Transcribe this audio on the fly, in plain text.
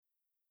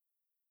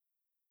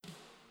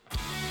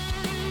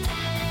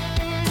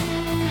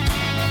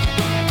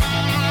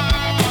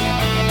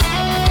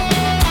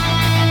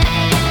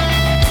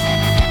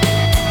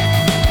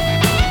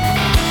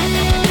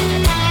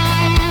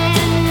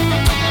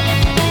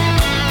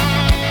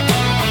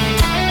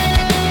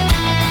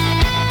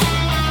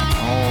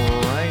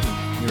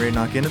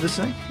rock into this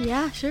thing?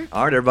 Yeah, sure.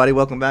 All right, everybody,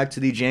 welcome back to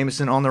the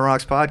Jameson on the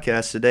Rocks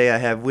podcast. Today I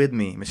have with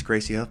me Miss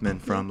Gracie Huffman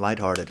from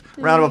Lighthearted.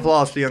 Round of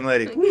applause for the young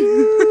lady.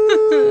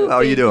 Woo! How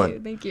are you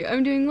doing? Thank you.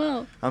 I'm doing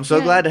well. I'm so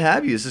glad to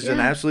have you. This is an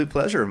absolute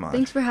pleasure of mine.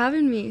 Thanks for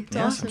having me. It's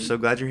yes, awesome. I'm so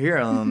glad you're here.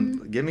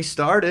 Get me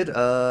started.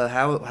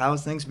 How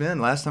have things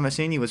been? Last time I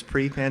seen you was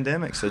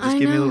pre-pandemic, so just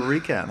give me a little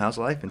recap. How's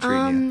life been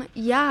treating you?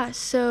 Yeah,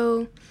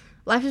 so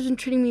life has been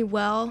treating me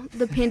well.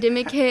 The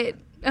pandemic hit,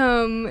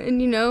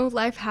 and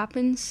life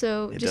happens,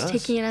 so just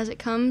taking it as it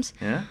comes.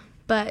 Yeah.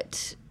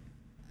 But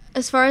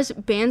as far as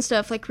band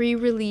stuff, like we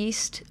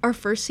released our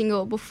first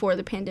single before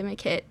the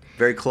pandemic hit.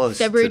 Very close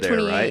February to there,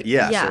 28th. right?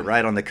 Yeah, so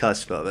right on the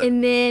cusp of it.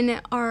 And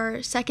then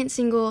our second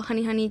single,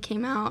 Honey Honey,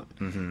 came out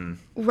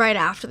right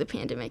after the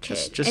pandemic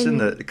hit. Just in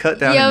the cut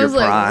down in your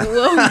prime.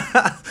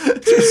 Like, whoa.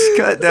 Just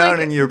cut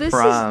down in your this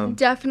prime. This is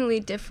definitely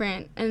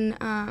different. And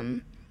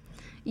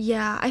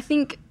I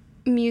think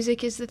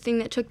music is the thing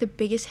that took the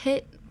biggest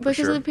hit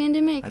because of the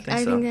pandemic.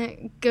 I think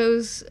that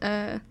goes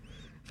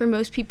for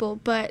most people,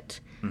 but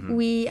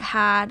we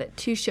had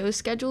 2 shows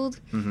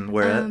scheduled.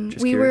 Where at?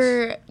 Just we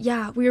curious.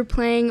 were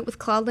playing with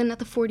Cloudland at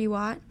the 40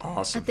 Watt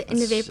Awesome. at the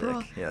end of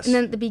April. Yes. And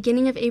then at the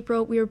beginning of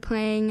April, we were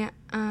playing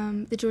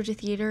the Georgia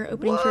Theater,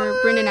 opening for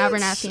Brendan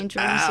Abernathy and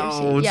Jordan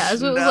Searcy. Yeah,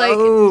 so it was like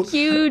a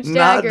huge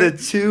dagger. Not the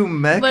 2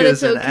 meccas but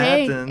it's in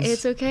okay. Athens.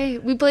 It's okay.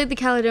 We played the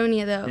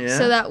Caledonia though, Yeah.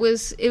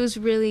 so it was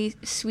really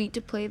sweet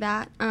to play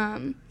that.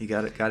 You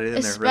got it in there.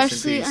 Especially,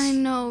 Rest in peace. I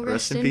know.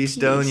 Rest in peace,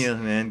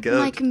 Donia, man. Go.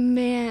 Like,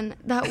 man,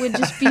 that would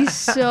just be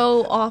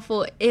so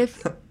awful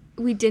if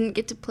we didn't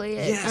get to play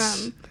it.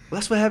 Yes. Well,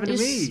 that's what happened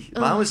to me.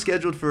 Mine was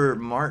scheduled for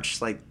March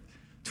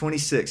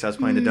 26th. I was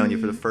playing Donia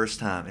for the first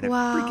time, and it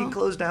freaking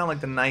closed down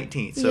like the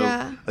 19th. So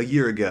a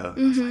year ago, I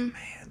was like, man,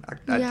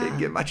 I didn't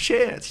get my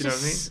chance. You know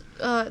what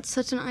I mean? It's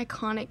such an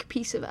iconic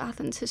piece of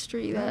Athens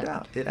history. No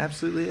doubt. It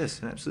absolutely is.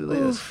 It absolutely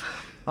is.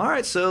 All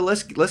right, so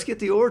let's get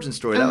the origin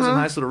story. That was a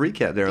nice little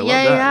recap there.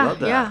 I love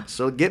that. Yeah.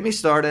 So get me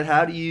started.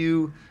 How do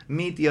you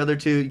meet the other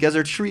 2? You guys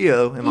are a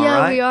trio, am I right?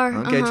 Yeah, we are.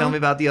 Okay, tell me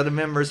about the other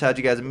members. How'd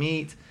you guys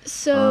meet?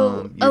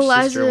 So your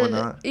Eliza, sister and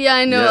whatnot? Yeah,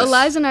 I know. Yes.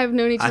 Eliza and I have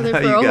known each other for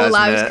our you whole guys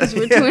lives met. because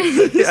we're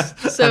twins. Yeah.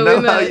 So I know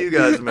we met. how you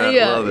guys met.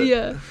 Yeah, Love it.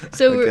 yeah.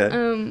 So Okay.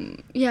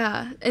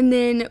 we're and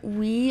then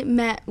we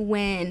met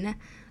when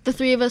the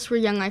 3 of us were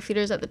Young Life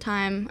Leaders at the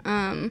time.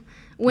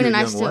 When and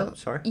I still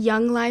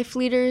Young Life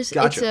Leaders.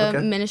 Gotcha. It's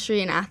a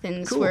ministry in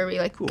Athens where we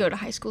go to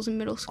high schools and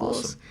middle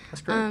schools. Awesome.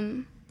 That's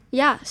great.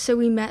 Yeah, so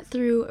we met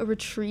through a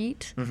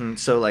retreat.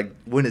 So,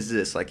 when is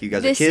this? Like, you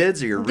guys are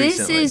kids or you're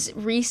recently? This is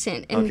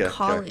recent in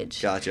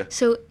college. Gotcha.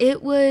 So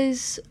it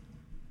was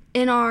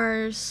in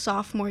our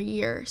sophomore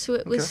year. So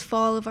it was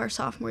fall of our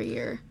sophomore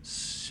year.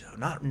 So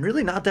not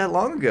that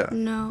long ago.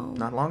 No.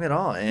 Not long at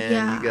all. And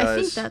yeah, you guys,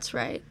 I think that's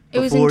right. It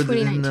was in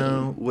 2019.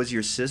 Then, was you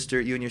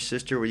and your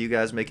sister, were you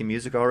guys making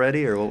music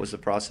already, or what was the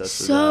process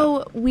of that?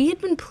 So we had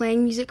been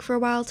playing music for a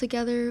while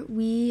together.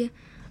 We,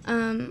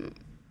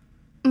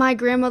 my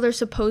grandmother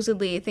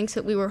supposedly thinks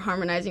that we were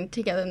harmonizing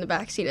together in the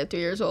backseat at 3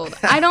 years old.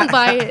 I don't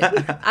buy it.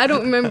 I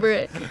don't remember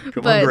it.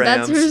 But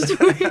that's her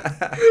story.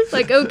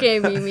 Like, okay,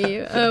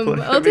 Mimi,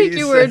 I'll take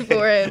your word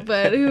for it,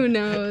 but who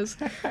knows?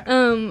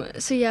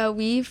 So yeah,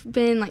 we've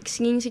been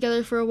singing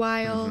together for a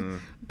while.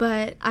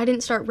 But I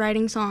didn't start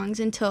writing songs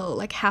until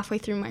halfway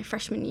through my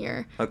freshman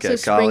year. Okay, so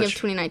spring college. of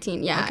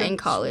 2019. Yeah, in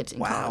college.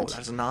 Wow,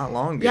 that's not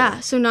long ago. Yeah,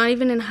 so not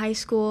even in high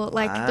school.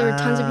 There are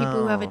tons of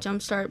people who have a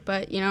jump start,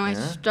 but I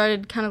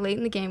started kind of late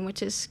in the game,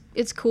 which is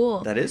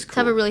cool. That is cool. To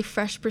have a really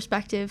fresh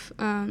perspective.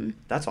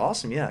 That's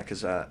awesome, yeah,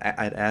 because I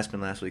had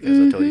Aspen last week, as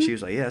I told you. She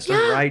was like, I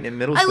started writing in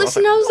middle school. I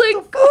listened, I was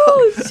like,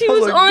 oh, she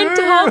was on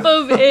top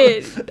of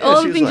it. Yeah,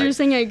 all the things you were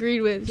saying I agreed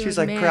with. She was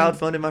like,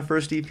 crowdfunded my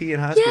first EP in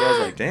high school. I was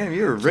like, damn,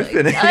 you were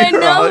ripping it. I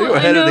know. You were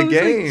ahead of the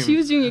game. She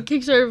was doing a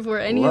Kickstarter before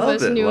any of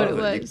us knew what it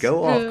was. You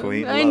go off,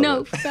 Queen. I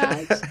know,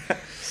 facts.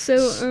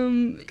 So,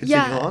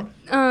 Continue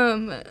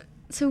on.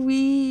 So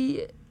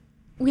we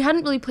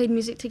hadn't really played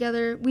music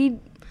together.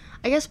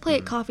 I guess play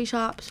at coffee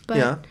shops,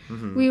 but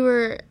we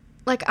were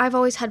I've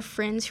always had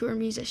friends who are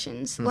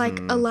musicians.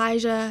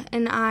 Elijah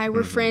and I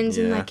were friends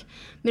in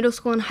middle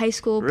school and high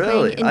school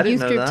playing in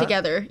youth group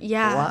together.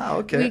 Yeah. Wow,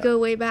 okay. We go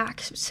way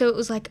back. So it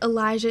was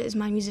Elijah is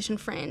my musician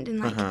friend,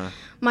 and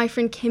my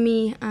friend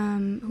Kimmy,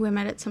 who I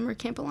met at summer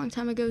camp a long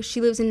time ago,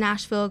 she lives in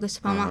Nashville, goes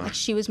to Belmont.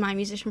 She was my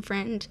musician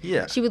friend.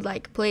 Yeah. She would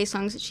play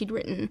songs that she'd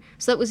written.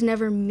 So that was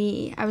never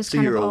me. I was so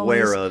kind you were of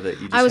aware of it.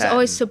 I was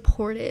always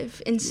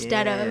supportive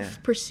instead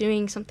of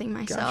pursuing something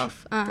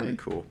myself. Gotcha. Very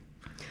cool.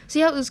 So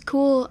yeah, it was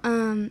cool.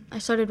 I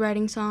started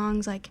writing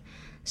songs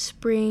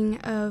spring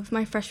of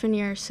my freshman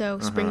year, so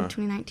spring of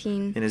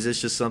 2019. And is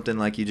this just something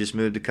you just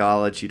moved to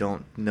college, you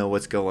don't know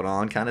what's going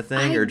on kind of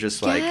thing, or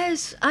just I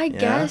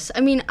guess.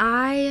 I mean,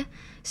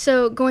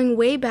 so going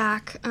way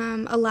back,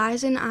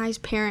 Eliza and I's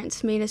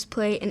parents made us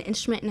play an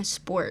instrument in a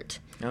sport.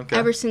 Okay.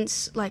 Ever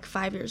since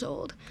 5 years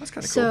old. That's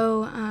kind of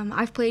cool. So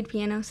I've played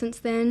piano since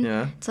then.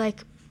 Yeah. It's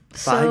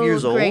 5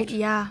 years old? Great,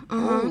 yeah.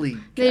 Holy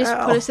cow. They just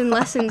put us in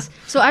lessons.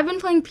 So I've been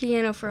playing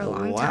piano for a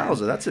long time. Wow,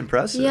 so that's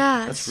impressive.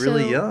 Yeah. That's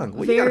really young.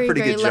 Well, very, you got a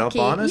pretty good lucky.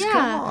 jump on us. Yeah.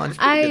 Come on, it's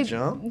a pretty good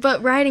jump.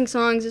 But writing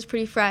songs is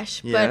pretty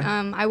fresh. Yeah. But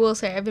I will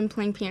say I've been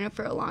playing piano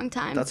for a long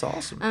time. That's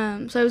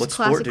awesome. So I was what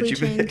sport did classically you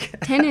trained. pick?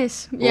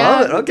 Tennis. Yeah.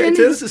 Love it. Okay,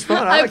 tennis is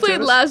fun. I like played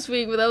tennis. last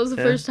week, but that was the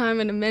first time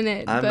in a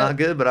minute. I'm not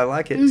good, but I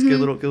like it. It's a good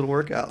little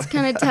workout. It's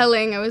kind of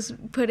telling. I was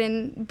put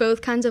in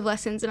both kinds of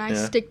lessons, and I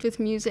sticked with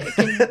music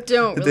and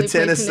don't really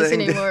play tennis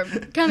anymore.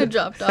 Kind of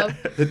dropped off.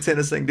 The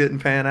tennis thing didn't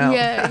pan out.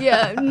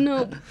 Yeah.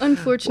 No,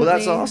 unfortunately. Well,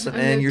 that's awesome.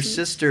 And your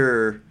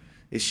sister,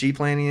 is she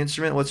playing the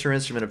instrument? What's her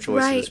instrument of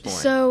choice at this point?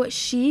 So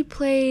she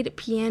played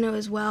piano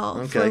as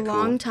well for a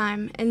long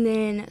time. And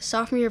then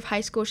sophomore year of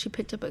high school, she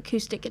picked up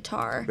acoustic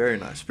guitar. Very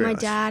nice. My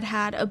dad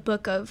had a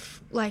book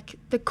of, like,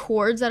 the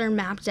chords that are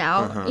mapped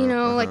out,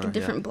 like in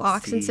different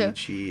blocks. C, and so,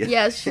 G.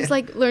 she's,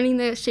 like, learning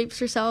the shapes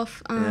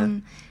herself.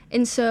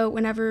 And so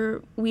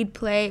whenever we'd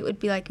play, it would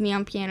be like me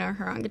on piano,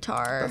 her on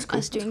guitar,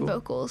 us doing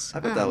vocals.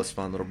 I bet that was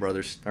fun, little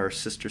brothers or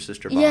sister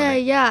bonding.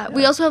 Yeah.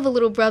 We also have a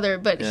little brother,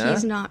 but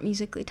he's not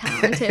musically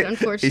talented,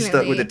 unfortunately. He's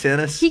stuck with the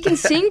tennis? He can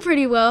sing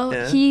pretty well.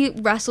 He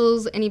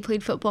wrestles and he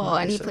played football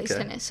and he plays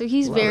tennis. So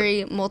he's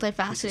very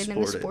multifaceted in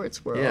the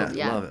sports world.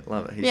 Yeah,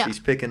 love it. He's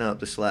picking up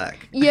the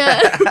slack.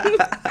 Yeah.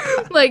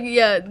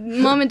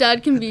 Mom and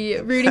dad can be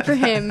rooting for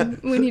him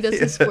when he does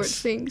his sports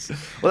things.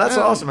 Well, that's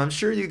awesome. I'm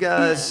sure you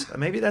guys,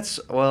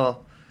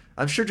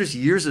 I'm sure just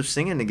years of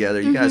singing together,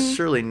 you guys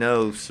surely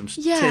know some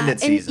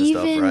tendencies and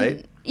stuff,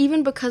 right?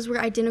 Even because we're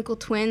identical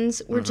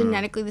twins, we're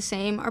genetically the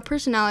same. Our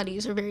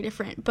personalities are very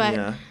different,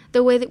 but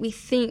the way that we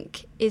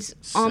think is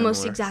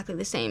almost exactly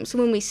the same. So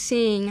when we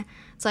sing,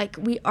 it's like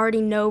we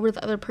already know where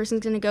the other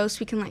person's going to go,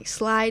 so we can like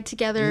slide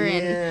together.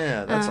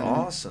 Yeah, that's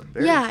awesome.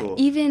 Very cool.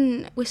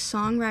 Even with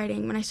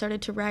songwriting, when I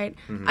started to write,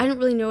 I didn't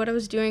really know what I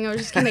was doing. I was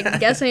just kind of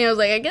guessing. I was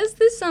like, I guess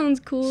this sounds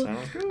cool.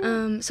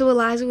 So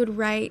Eliza would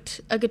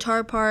write a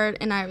guitar part,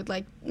 and I would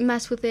like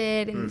mess with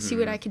it and see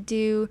what I could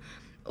do.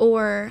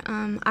 Or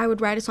I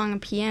would write a song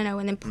on piano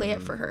and then play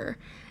it for her.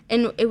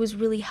 And it was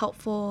really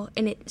helpful,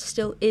 and it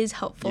still is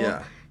helpful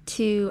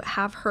to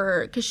have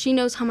her, because she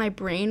knows how my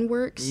brain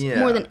works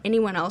more than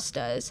anyone else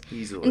does.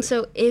 Easily. And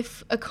so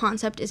if a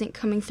concept isn't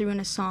coming through in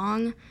a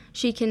song,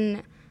 she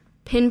can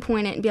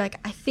pinpoint it and be like,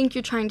 I think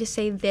you're trying to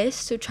say this,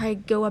 so try to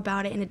go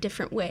about it in a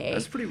different way.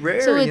 That's pretty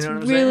rare. So it's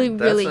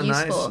really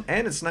useful. Nice,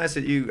 and it's nice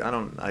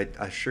that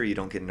I'm sure you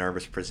don't get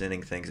nervous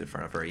presenting things in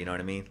front of her, you know what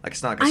I mean? Like,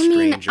 it's not like a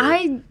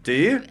stranger. Do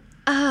you?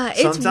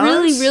 It's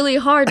really, really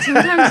hard.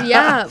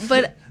 Sometimes,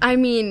 but I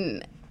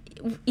mean,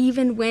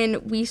 even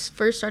when we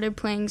first started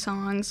playing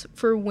songs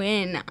for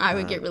Win, I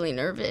would get really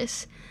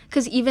nervous.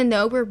 Because even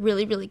though we're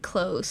really, really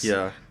close.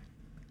 Yeah.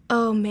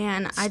 Oh,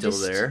 man.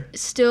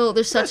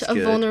 There's such a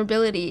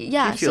vulnerability.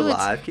 Yeah. Keeps you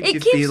alive. Keeps you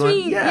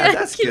feeling.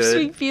 That's good. Keeps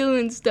me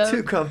feeling stuff.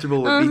 Too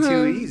comfortable would be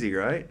too easy,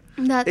 right?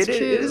 That's true.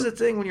 It is a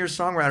thing when you're a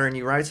songwriter and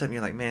you write something,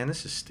 you're like, man,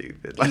 this is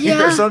stupid. Like,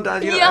 or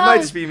sometimes, it might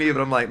just be me,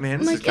 but I'm like, man,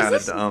 this is kind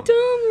of dumb.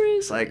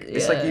 It's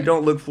like you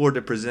don't look forward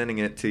to presenting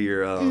it to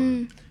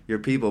your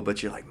people,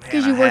 but you're like, man,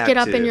 because you work it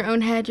up in your own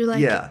head. You're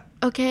like,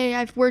 okay,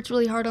 I've worked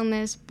really hard on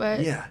this, but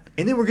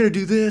and then we're gonna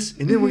do this,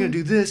 and then we're gonna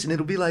do this, and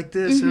it'll be like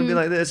this, and it'll be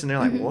like this, and they're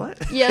like,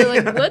 what? Yeah,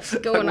 like, what's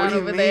going on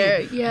over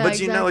there? Yeah, but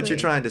you know what you're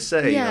trying to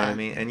say, you know what I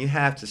mean, and you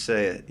have to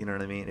say it, you know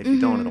what I mean. If you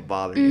don't, it'll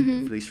bother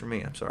you. At least for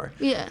me, I'm sorry.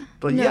 Yeah.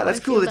 But that's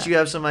cool that you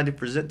have somebody to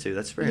present to.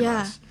 That's very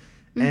nice.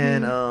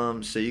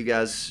 And so you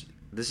guys.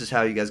 This is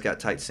how you guys got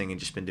tight singing,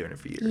 just been doing it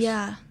for years.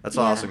 Yeah. That's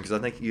awesome, because I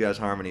think you guys'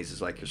 harmonies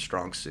is like your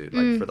strong suit,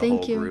 like for the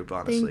whole group,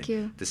 honestly. Thank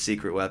you. The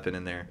secret weapon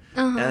in there.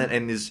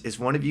 And is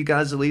one of you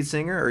guys the lead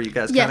singer, or you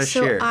guys kind of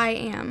share? Yes, so I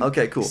am.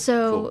 Okay, cool.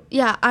 So,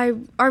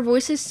 our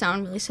voices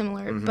sound really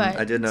similar, but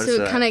I did notice that.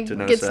 So it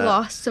kind of gets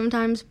lost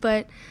sometimes,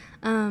 but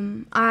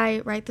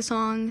I write the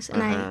songs,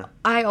 and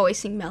I always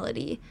sing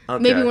melody.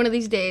 Okay. Maybe one of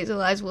these days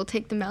Eliza will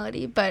take the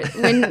melody, but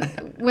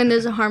when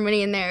there's a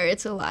harmony in there,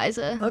 it's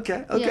Eliza.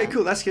 Okay,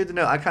 cool. That's good to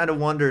know. I kind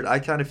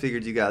of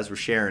figured you guys were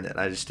sharing it.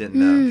 I just didn't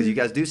know, because you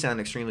guys do sound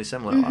extremely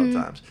similar a lot of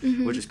times,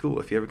 which is cool.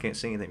 If you ever can't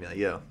sing anything, be like,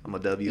 yo, I'm a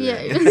W.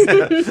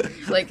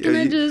 Like, can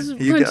I just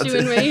punch you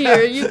in right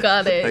here? You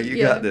got it.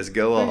 You got this.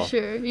 Go off. For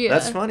sure, yeah.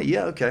 That's funny.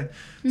 Yeah, okay.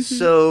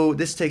 So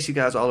this takes you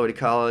guys all the way to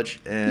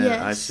college, and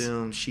I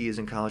assume she is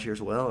in college here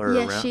as well, or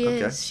around? She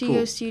is. She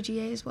goes to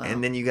UGA as well.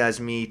 And then you guys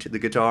meet the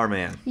guitar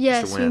man.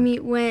 Yes, we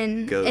meet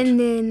Win. Goat. And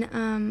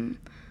then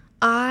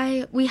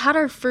we had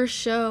our first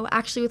show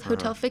actually with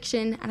Hotel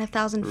Fiction at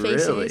 1,000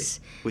 Faces. Really?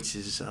 Which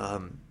is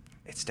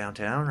it's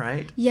downtown,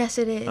 right? Yes,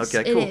 it is.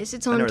 Okay, cool. It is.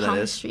 It's on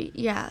Thomas Street.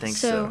 Yeah. I think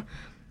so.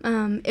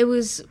 It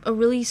was a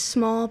really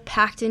small,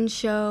 packed-in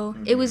show.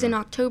 It was in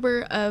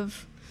October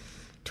of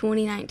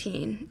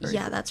 2019.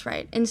 Yeah, that's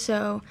right. And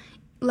so,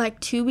 like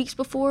 2 weeks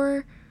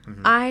before,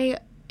 I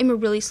am a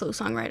really slow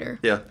songwriter.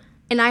 Yeah.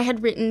 And I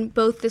had written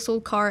both This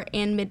Old Car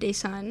and Midday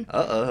Sun.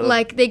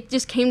 Like, they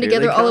just came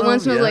together all at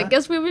once, and I was like,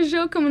 guess we have a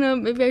show coming up.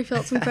 Maybe I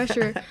felt some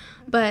pressure.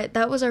 But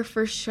that was our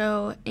first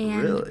show,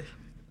 and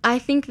I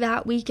think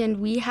that weekend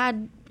we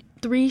had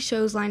 3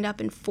 shows lined up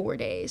in 4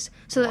 days.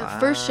 So that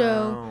first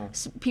show,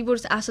 people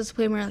just asked us to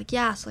play, and we were like,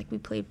 yeah. So, like, we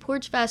played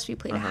Porch Fest, we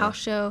played a house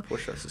show.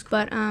 Porch Fest is cool.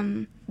 But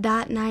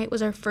that night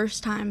was our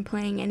first time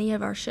playing any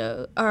of our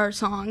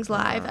songs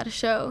live at a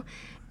show.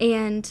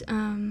 And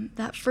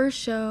that first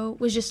show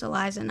was just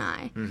Eliza and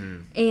I. Mm-hmm.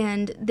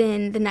 And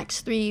then the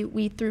next 3,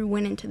 we threw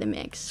Win into the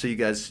mix. So you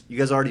guys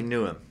already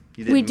knew him?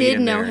 We did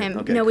know him.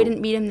 Okay, no, we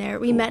didn't meet him there.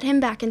 We met him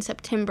back in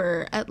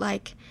September at,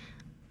 like,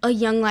 a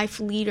Young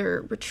Life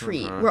leader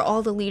retreat where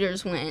all the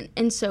leaders went.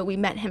 And so we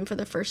met him for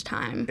the first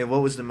time. And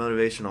what was the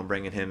motivation on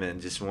bringing him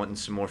in? Just wanting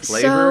some more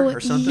flavor or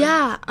something?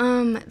 Yeah,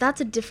 that's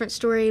a different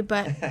story.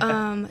 But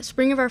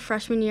spring of our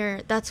freshman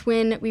year, that's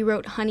when we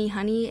wrote Honey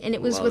Honey. And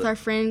it was with our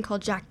friend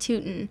called Jack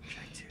Tootin.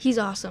 He's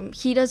awesome.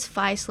 He does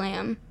Phi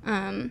Slam.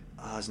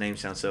 His name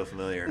sounds so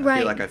familiar. I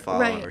feel like I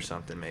follow him or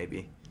something,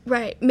 maybe.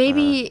 Right.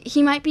 Maybe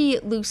he might be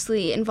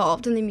loosely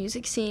involved in the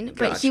music scene.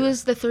 But he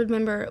was the 3rd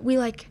member. We,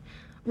 like,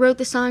 wrote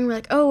the song. We're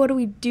like, oh, what do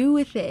we do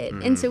with it?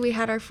 And so we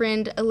had our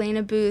friend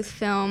Elena Booth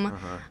film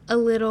a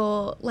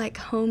little, like,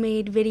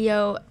 homemade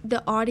video.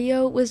 The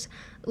audio was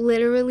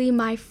literally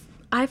my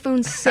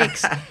iPhone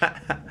 6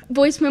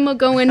 voice memo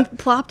going,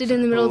 plopped it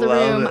in the middle of the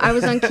room. I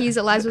was on keys,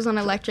 Eliza was on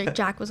electric,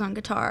 Jack was on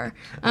guitar.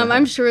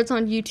 I'm sure it's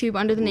on YouTube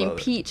under the name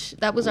Peach.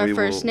 That was our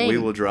first name. We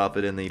will drop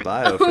it in the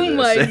bio for this. Oh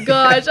my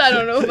gosh, I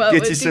don't know about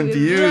Get you some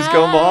views,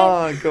 come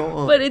on.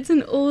 But it's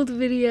an old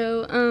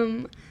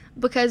video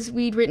because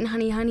we'd written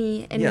Honey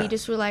Honey, and we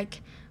just were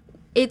like,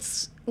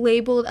 it's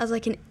labeled as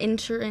like an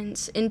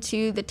entrance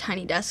into the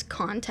Tiny Desk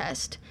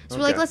contest. So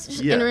we're like, let's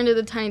just enter into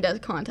the Tiny Desk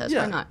contest.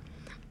 Why not?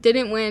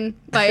 Didn't win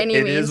by any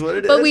means. It is what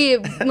it is. We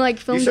like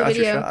filmed the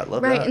video. Your shot.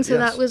 Love right, that. And so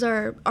that was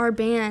our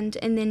band,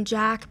 and then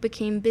Jack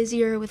became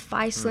busier with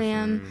Phi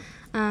Slam.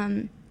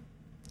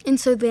 And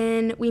so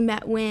then we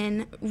met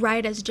Win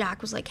right as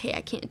Jack was like, hey,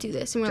 I can't do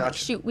this. And we're like,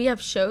 shoot, we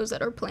have shows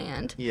that are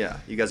planned. Yeah,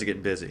 you guys are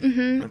getting busy.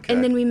 Okay.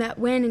 And then we met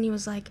Win, and he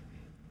was like,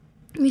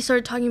 we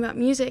started talking about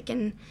music,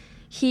 and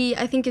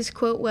I think his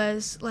quote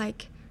was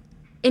like,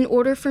 in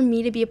order for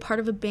me to be a part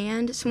of a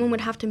band, someone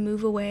would have to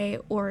move away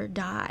or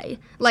die.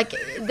 Like,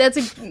 that's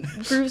a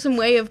gruesome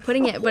way of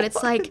putting it, but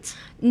it's like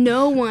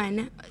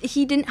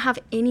he didn't have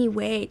any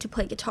way to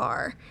play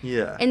guitar.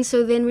 Yeah. And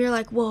so then we were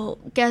like, well,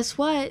 guess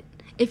what?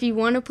 If you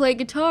want to play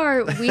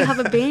guitar, we have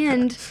a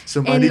band.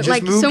 Somebody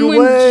just moved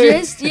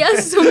away.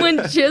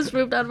 Someone just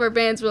moved out of our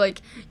bands. We're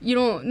like,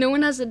 no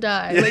one has to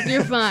die. Like,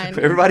 you're fine.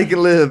 Everybody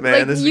can live, man.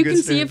 Like, this is you a good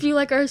can see if you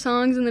like our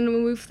songs, and then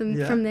we'll move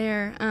them from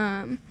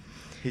there.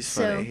 He's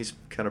funny. He's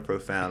kind of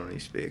profound when he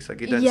speaks.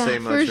 Like, he doesn't say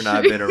much when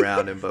I've been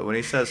around him, but when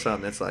he says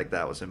something, it's like,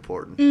 that was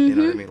important. You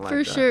know what I mean? Like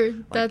for sure.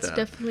 That's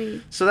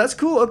definitely. So that's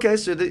cool. Okay,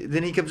 so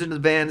then he comes into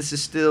the band. This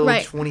is still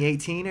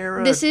 2018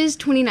 era? This is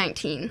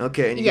 2019.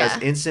 Okay, and you guys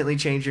instantly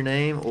change your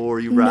name, or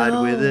you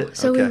ride with it?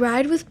 So we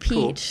ride with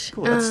Peach.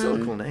 Cool. That's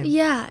still a cool name.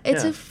 Yeah,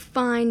 it's a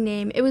fine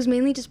name. It was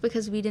mainly just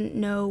because we didn't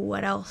know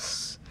what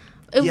else.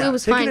 It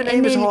was fine. Picking a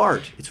name is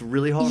hard. It's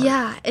really hard.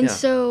 Yeah, and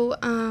so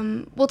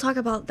we'll talk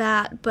about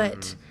that,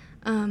 but...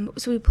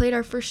 so we played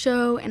our first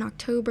show in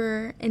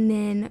October, and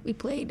then we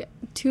played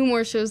 2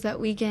 more shows that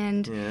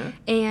weekend. Yeah.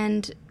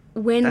 And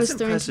Win was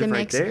thrown into the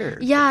mix. Right there.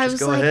 Yeah, just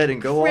it was go ahead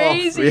and go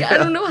crazy. Off. Yeah. I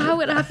don't know how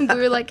it happened, but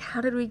we were like,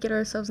 how did we get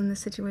ourselves in this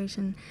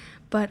situation?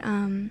 But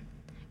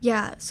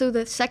so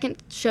the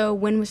second show,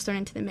 Win was thrown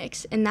into the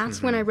mix, and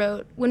that's when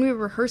when we were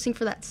rehearsing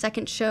for that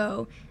second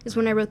show, is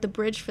when I wrote the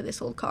bridge for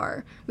This Old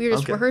Car. We were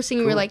just rehearsing,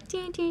 and we were like,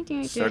 ding, ding,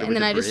 ding, ding, and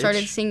then I just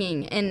started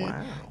singing, and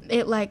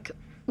it like.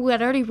 We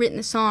had already written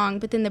the song,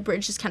 but then the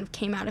bridge just kind of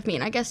came out of me.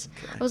 And I guess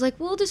I was like,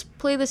 we'll just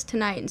play this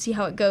tonight and see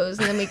how it goes.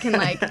 And then we can,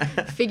 like,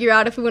 figure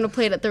out if we want to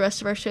play it at the rest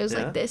of our shows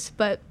like this.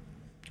 But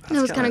that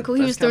was kind of cool.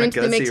 He was thrown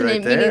into the mix, and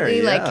it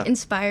immediately, like,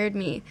 inspired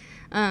me.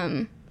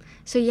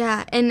 So,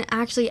 yeah. And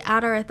actually,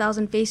 at our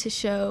 1,000 Faces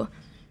show,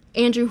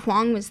 Andrew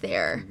Huang was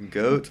there.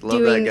 Goat. Love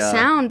doing that guy.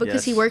 sound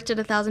because he worked at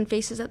 1,000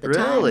 Faces at the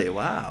time. Really?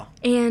 Wow.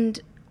 And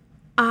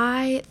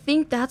I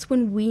think that's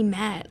when we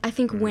met. I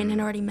think Win had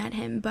already met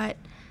him, but...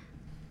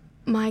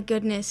 My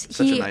goodness.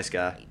 Such a nice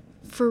guy.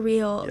 For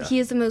real. Yeah. He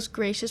is the most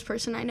gracious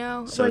person I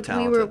know. So like,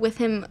 talented. We were with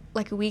him,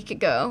 like, a week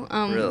ago,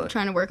 really?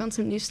 Trying to work on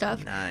some new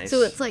stuff. Nice.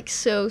 So it's, like,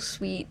 so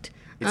sweet.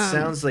 It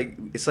sounds like,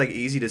 it's, like,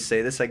 easy to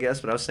say this, I guess,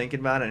 but I was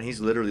thinking about it, and he's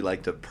literally,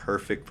 like, the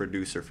perfect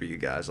producer for you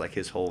guys. Like,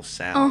 his whole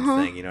sound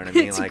thing, you know what I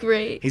mean? It's like,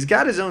 great. He's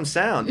got his own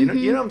sound. You know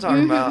what I'm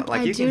talking about?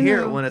 Like, you can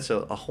hear it when it's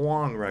a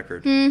Huang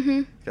record.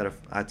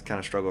 I kind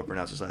of struggle to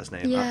pronounce his last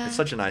name. Yeah. It's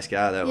such a nice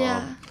guy, though.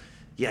 Yeah.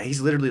 Yeah,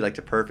 he's literally, like,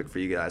 the perfect for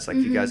you guys. Like,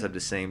 you guys have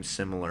the same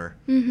similar...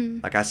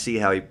 Like, I see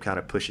how he kind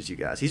of pushes you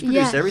guys. He's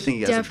produced everything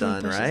you guys have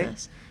done, right?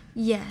 Us.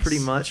 Yes. Pretty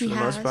much, for the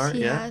most part?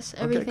 He has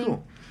everything.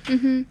 Okay,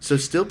 cool. So,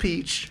 still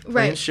Peach,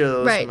 playing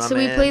shows. Right, so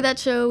we played that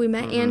show. We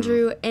met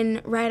Andrew, and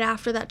right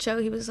after that show,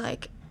 he was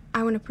like,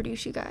 I want to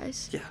produce you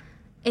guys. Yeah.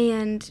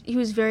 And he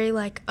was very,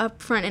 like,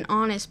 upfront and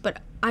honest, but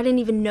I didn't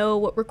even know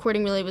what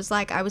recording really was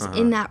like. I was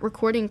in that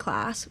recording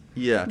class.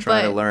 Yeah,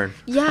 trying to learn.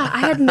 Yeah, I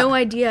had no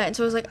idea. And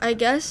so I was like, I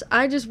guess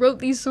I just wrote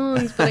these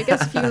songs, but I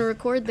guess if you want to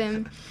record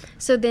them.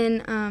 So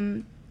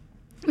then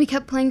we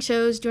kept playing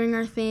shows, doing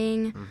our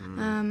thing.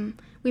 Mm-hmm.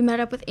 We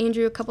met up with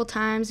Andrew a couple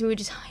times, and we would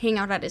just hang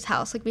out at his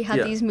house. Like, we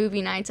had these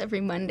movie nights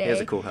every Monday. He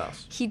has a cool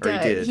house. He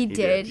did. He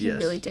did. He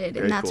yes. really did.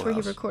 Very and that's cool where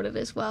house. he recorded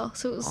as well.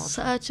 So it was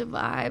such a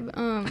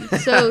vibe.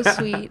 So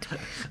sweet.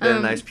 They had a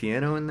nice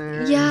piano in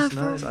there. Yeah, it's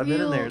nice. for I've real,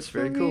 been in there. It's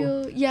very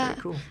cool. Yeah.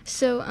 Very cool.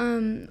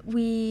 So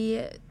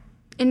we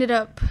ended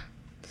up,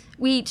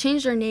 we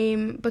changed our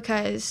name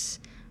because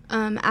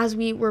as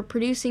we were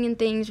producing and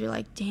things, we were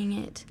like, dang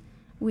it,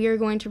 we are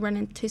going to run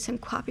into some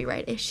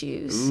copyright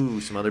issues.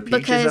 Ooh, some other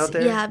peaches out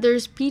there? Yeah,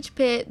 there's Peach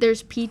Pit,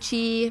 there's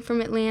Peachy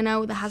from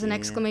Atlanta that has an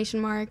exclamation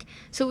mark.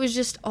 So it was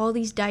just all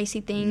these dicey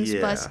things.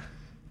 Yeah. Plus,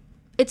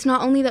 it's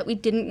not only that we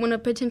didn't want to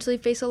potentially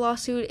face a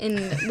lawsuit and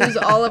lose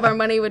all of our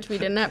money, which we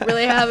didn't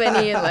really have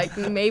any, and like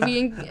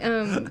maybe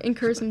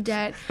incur some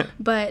debt,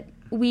 but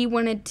we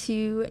wanted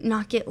to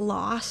not get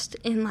lost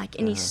in like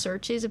any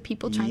searches of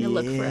people trying to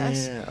look for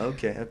us. Yeah,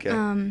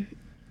 okay.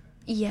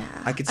 Yeah,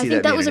 I could see I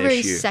think that was a very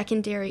issue.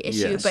 Secondary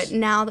issue, Yes. but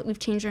now that we've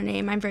changed our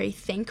name, I'm very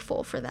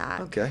thankful for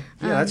that. Okay,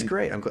 yeah, that's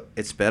great.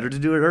 It's better to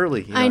do it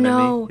early. You know I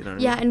know. What I mean?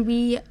 You know what I mean? And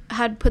we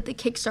had put the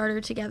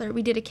Kickstarter together.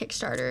 We did a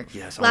Kickstarter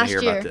Yes, I last want to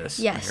hear year. about this.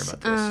 Yes,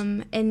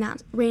 and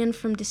that ran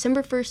from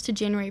December 1st to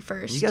January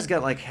 1st. You guys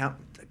got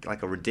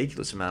like a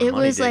ridiculous amount of It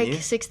money, was didn't like you?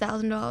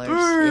 $6,000.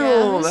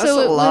 Damn, that's a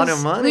lot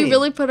of money. We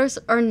really put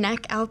our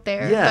neck out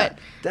there, Yeah,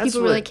 but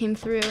people really came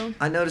through.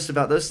 I noticed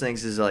about those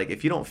things is like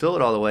if you don't fill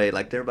it all the way,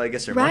 like everybody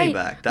gets their money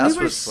back. That's we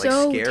were what's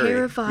so like scary.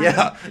 terrified.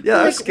 Yeah,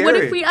 that's scary. What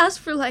if we asked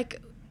for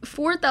like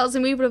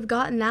 4,000? We would have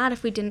gotten that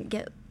if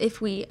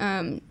we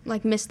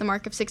like missed the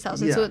mark of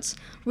 6,000. Yeah. So it's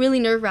really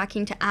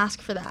nerve-wracking to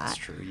ask for that. That's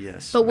true.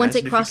 Yes. But once Imagine it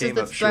if you crosses came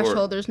the up short.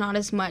 threshold, there's not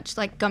as much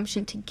like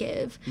gumption to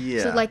give.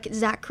 Yeah. So like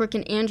Zach, Crook,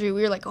 and Andrew,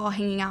 we were like all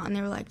hanging out, and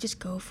they were like, just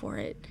go for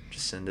it.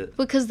 Just send it.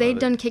 Because they'd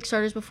done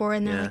Kickstarters before,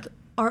 and they're Yeah. like,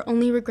 our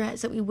only regret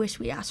is that we wish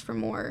we asked for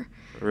more.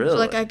 Really? So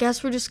like, I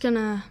guess we're just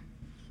gonna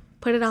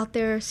put it out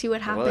there, see what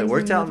happens. Well, it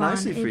worked and out move on.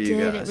 nicely for It you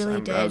did, guys. It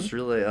really did. I was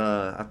really,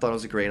 I thought it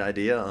was a great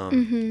idea.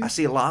 I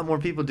see a lot more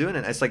people doing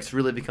it. It's like it's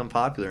really become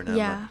popular now.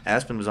 Yeah. Like,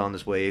 Aspen was on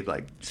this wave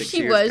like 6 She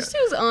years was. ago.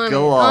 She was on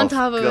Go it, off, on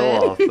top of go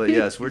it. off. But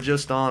yes, we're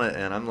just on it,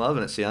 and I'm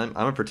loving it. See, I'm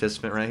a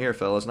participant right here,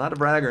 fellas. Not to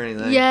brag or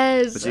anything.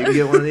 Yes. But you can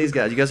get one of these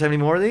guys. You guys have any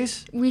more of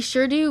these? We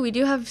sure do. We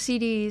do have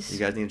CDs. You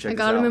guys need to check I this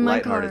got out. them in my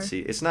Lighthearted car.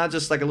 CD. It's not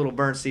just like a little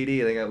burnt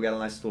CD. We got a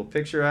nice little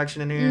picture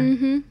action in here.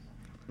 Mm-hmm.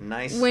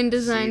 Nice. Wynn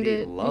designed CD.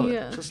 it. Love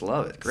Yeah. it. Just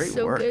love it. Great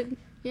So work. good.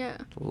 Yeah.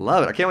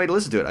 Love it. I can't wait to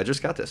listen to it. I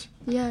just got this.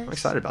 Yeah. I'm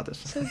excited about this.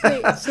 So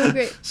great. So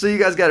great. So you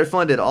guys got it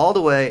funded all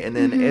the way, and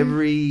then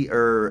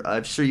Mm-hmm.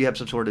 I'm sure you have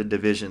some sort of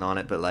division on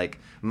it, but like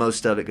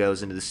most of it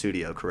goes into the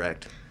studio,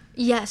 correct?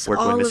 Yes. Work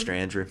all with of Mr.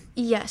 Andrew.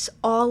 Yes,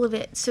 all of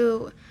it.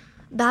 So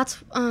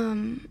that's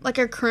like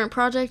our current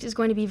project is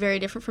going to be very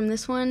different from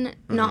this one.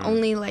 Not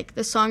only like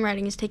the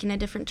songwriting is taking a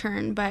different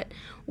turn, but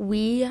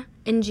we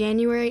in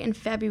January and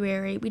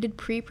February we did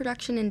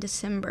pre-production in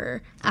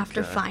December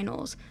after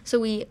finals. So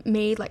we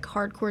made like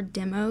hardcore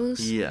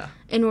demos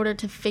in order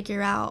to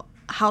figure out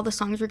how the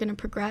songs were going to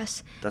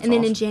progress. That's and then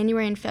in awesome.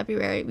 January and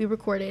February we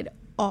recorded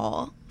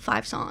all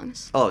 5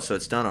 songs. Oh, so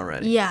it's done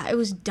already. Yeah, it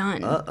was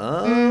done.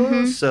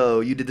 So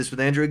you did this with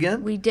Andrew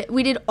again? We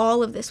did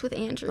all of this with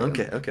Andrew.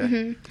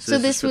 Okay. So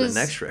this this is for was the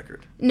next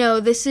record. No,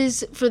 this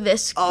is for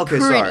this Oh, okay,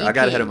 current sorry. I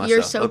got EP. ahead of myself.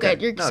 You're so Okay.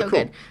 good. You're No, so cool.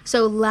 good.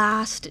 So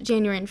last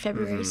January and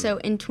February, so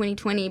in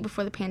 2020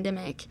 before the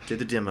pandemic, Did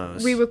the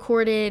demos. we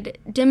recorded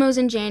demos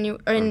in January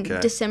or in Okay.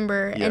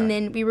 December, Yeah. and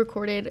then we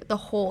recorded the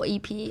whole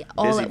EP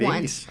all Busy at bees.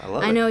 once. I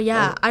love I it. know, Love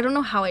yeah. it. I don't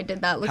know how I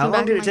did that. Looking How long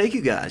back, did I'm it like, take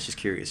you guys? Just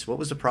curious. What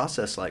was the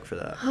process like for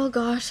that? Oh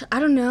gosh, I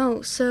don't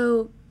know.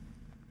 So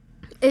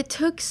it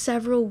took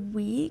several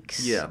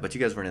weeks. Yeah, but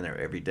you guys weren't in there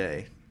every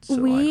day. So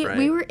we right?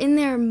 we were in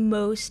there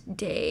most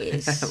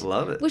days. I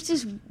love it. Which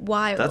is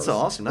wild. That's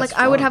awesome. That's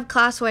like I would fun. have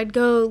class, so I'd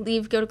go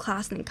to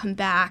class and then come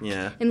back.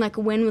 Yeah. And like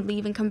Wynn would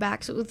leave and come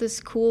back. So it was this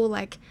cool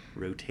like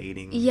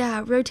Rotating.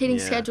 rotating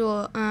Yeah.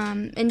 schedule.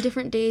 And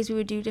different days we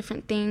would do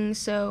different things.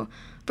 So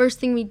first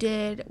thing we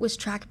did was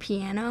track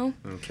piano.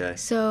 Okay.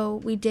 So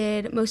we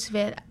did most of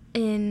it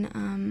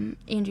in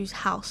Andrew's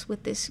house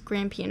with this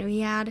grand piano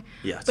he had.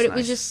 Yeah, it's but it nice.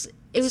 was just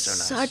it was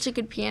So nice. such a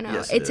good piano.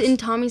 Yes, it it's is. in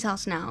Tommy's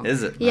house now.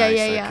 Is it? Yeah, Nice.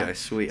 yeah. Okay,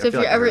 sweet. I So if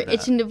feel you're like I ever heard that.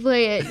 itching to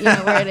play it, you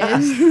know where it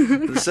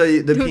is. So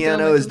the Don't tell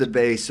piano me. is the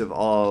base of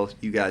all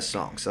you guys'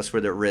 songs. That's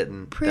where they're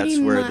written. Pretty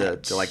That's where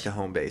much. the like the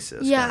home base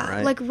is. Yeah, kinda,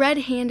 right? like Red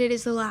Handed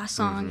is the last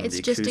song. Mhm, It's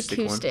the just acoustic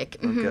one? acoustic.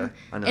 Okay, Mhm.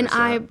 I And noticed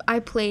that. I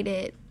played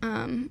it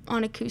on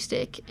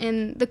acoustic.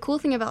 And the cool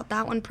thing about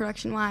that one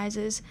production wise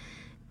is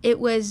it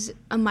was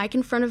a mic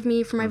in front of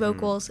me for my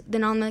vocals,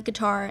 then on the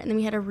guitar, and then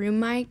we had a room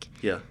mic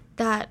Yeah.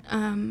 that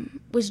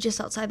was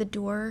just outside the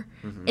door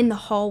in the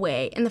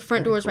hallway, and the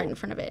front door was right in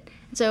front of it.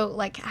 So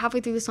like halfway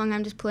through the song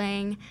I'm just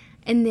playing,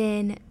 and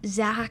then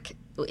Zach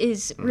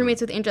is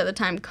roommates with Andrew at the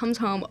time, comes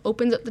home,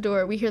 opens up the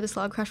door, we hear this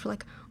loud crash, we're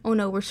like, oh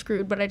no, we're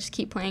screwed, but I just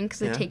keep playing because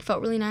the Yeah. take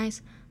felt really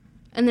nice.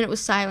 And then it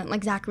was silent,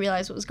 like Zach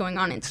realized what was going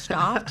on and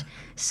stopped.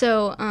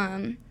 So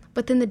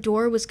but then the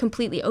door was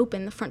completely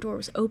open, the front door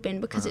was open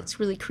because it's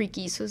really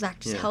creaky, so Zach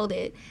just held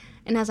it.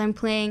 And as I'm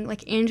playing,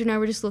 like, Andrew and I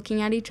were just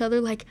looking at each other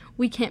like,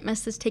 we can't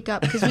mess this take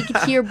up because we could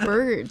hear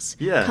birds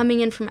coming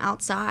in from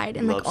outside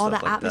and, like, all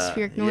the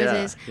atmospheric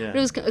noises. But it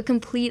was a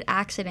complete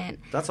accident.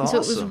 That's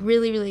awesome. So it was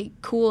really, really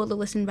cool to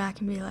listen back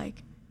and be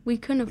like, we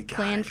couldn't have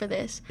planned for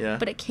this. Yeah.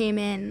 But it came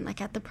in, like,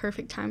 at the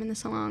perfect time in the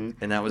song.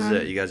 And that was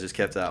it. You guys just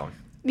kept that one.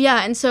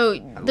 Yeah, and so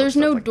there's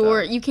no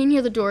door. You can't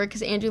hear the door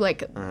because Andrew,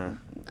 like...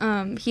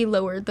 he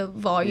lowered the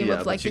volume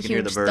of like the huge stud. You can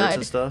hear the birds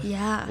and stuff.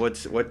 Yeah.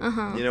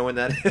 You know when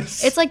that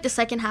is? It's like the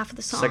second half of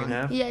the song. Second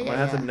half.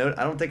 Yeah.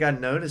 I don't think I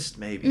noticed.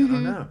 Maybe I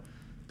don't know.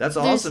 That's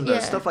awesome. Though.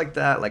 Stuff like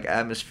that, like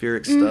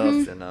atmospheric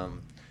stuff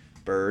and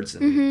birds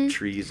and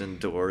trees and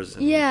doors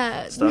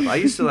and stuff. I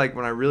used to like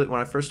when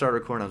I first started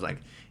recording. I was like,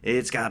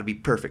 it's got to be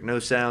perfect. No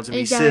sounds of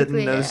me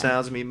sitting, no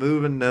sounds of me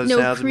moving, no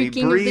sounds of me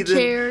breathing. Of the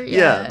chair,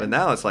 yeah, but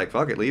now it's like,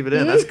 fuck it, leave it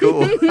in. That's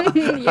cool.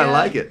 I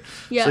like it.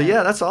 Yeah. So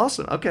that's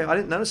awesome. Okay, I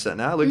didn't notice that.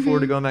 Now I look forward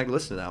to going back and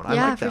listening to that one.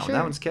 I like that one. Sure.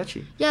 That one's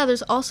catchy. Yeah,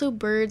 there's also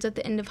birds at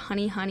the end of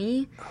Honey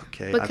Honey.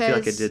 Okay, I feel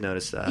like I did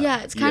notice that.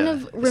 Yeah, it's kind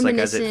of reminiscent. It's like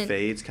as it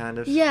fades, kind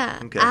of. Yeah,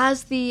 okay.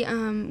 As the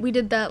we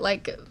did that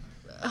like.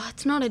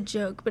 It's not a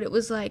joke, but it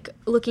was like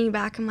looking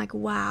back, I'm like,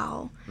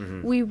 wow,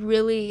 we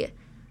really,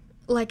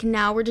 like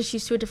now we're just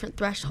used to a different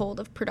threshold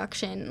of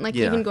production. Like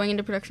even going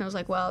into production, I was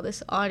like, wow,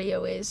 this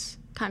audio is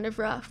kind of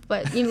rough,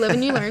 but you live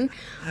and you learn.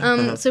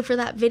 So for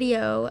that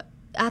video,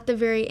 at the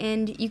very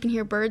end, you can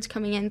hear birds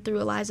coming in through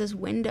Eliza's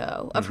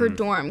window of her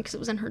dorm, because it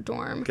was in her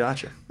dorm.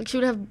 Gotcha. Like, she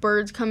would have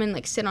birds come in,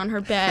 like, sit on her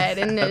bed,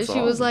 and she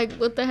was like,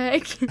 what the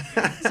heck?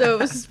 So it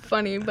was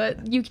funny,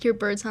 but you could hear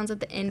bird sounds at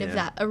the end of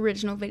that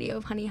original video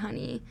of Honey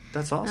Honey.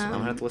 That's awesome. I'm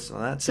going to have to listen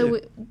to that, too.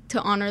 So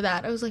to honor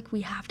that, I was like,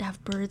 we have to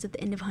have birds at the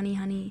end of Honey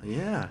Honey.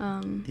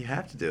 Yeah. You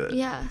have to do it.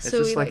 Yeah. It's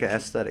just like an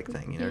aesthetic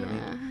thing, you know what I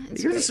mean?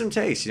 It gives us some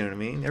taste, you know what I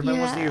mean? Everybody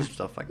wants to hear some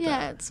stuff like that.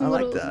 Yeah, it's some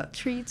little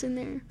treats in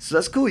there. So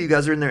that's cool. You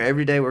guys are in there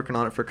every day working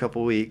on it for a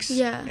couple weeks.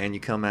 Yeah. And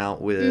you come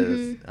out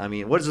with, I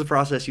mean, what does the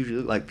process usually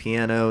look like?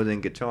 Piano, then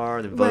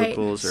guitar, then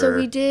vocals? Right. So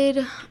we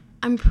did,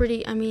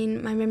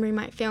 my memory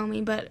might fail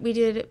me, but we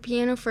did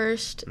piano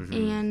first,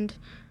 and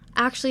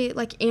actually,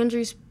 like,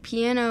 Andrew's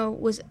piano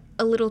was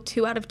a little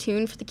too out of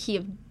tune for the key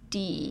of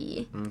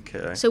D.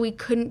 Okay. So we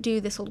couldn't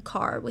do This Old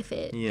Car with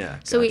it. Yeah,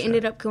 gotcha. So we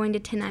ended up going to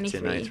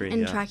 1093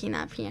 and tracking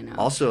that piano.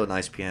 Also a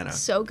nice piano.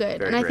 So good.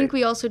 Very great. I think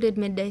we also did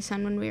Midday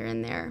Sun when we were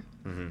in there.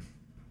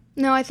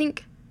 No,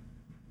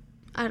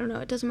 I don't know,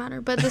 it doesn't matter.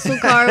 But This Old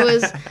Car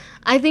was,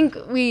 I think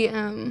we,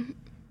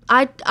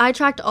 I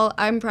tracked all,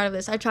 I'm proud of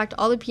this, I tracked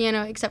all the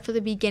piano except for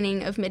the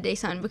beginning of Midday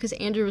Sun because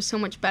Andrew was so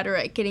much better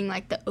at getting,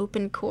 like, the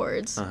open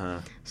chords.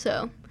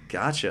 So.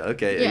 Gotcha,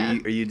 okay. Yeah.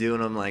 Are you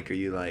doing them, like, are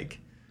you, like,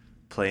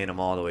 playing them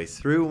all the way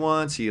through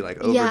once? Are you, like,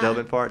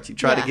 overdubbing parts? You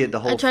try to get the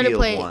whole feel of one.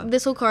 I try to play,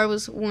 This Old Car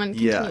was one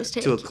continuous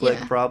take. To a click,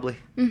 probably?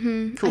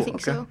 Cool, I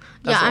think so.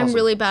 That's awesome. I'm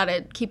really bad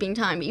at keeping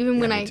time. Even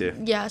when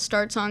I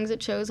start songs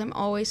at shows, I'm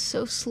always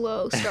so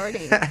slow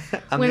starting.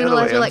 When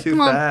Elijah's like,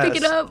 come on, pick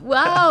it up.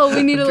 Wow,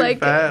 we need to,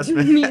 like,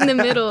 meet in the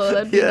middle.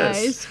 That'd be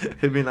nice.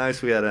 It'd be nice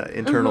if we had an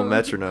internal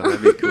metronome.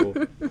 That'd be cool.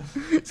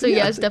 So,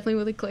 it's definitely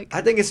with a click. I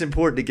think it's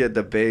important to get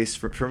the bass.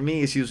 For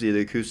me, it's usually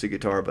the acoustic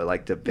guitar, but,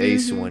 like, the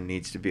bass one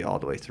needs to be all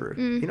the way through.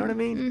 You know what I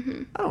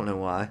mean? I don't know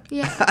why.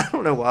 Yeah. I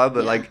don't know why,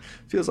 but, like,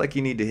 feels like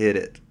you need to hit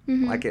it.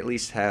 Like, at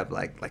least have,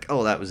 like,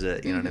 oh, that was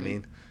it. You know what I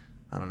mean?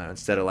 I don't know.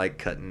 Instead of, like,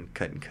 cutting.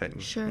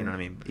 Sure. You know what I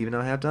mean? Even though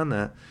I have done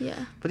that.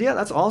 Yeah. But, yeah,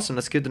 that's awesome.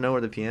 That's good to know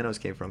where the pianos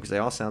came from because they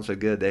all sound so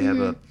good. They have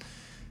a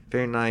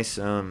very nice,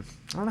 I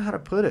don't know how to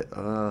put it.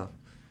 Kind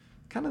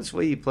of this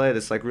way you play it.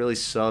 It's, like, really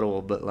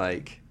subtle, but,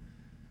 like,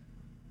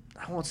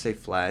 I won't say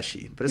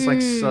flashy, but it's,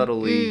 like,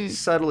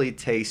 subtly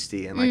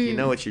tasty. And, like, you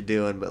know what you're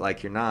doing, but,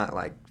 like, you're not,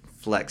 like,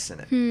 flexing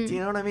it. Do you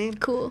know what I mean?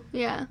 Cool.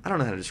 Yeah. I don't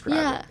know how to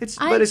describe it.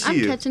 But it's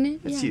you. I'm catching it.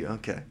 It's you.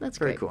 Okay. That's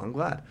very great. cool. I'm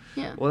glad.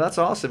 Yeah. Well, that's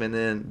awesome.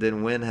 And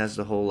then Wynn has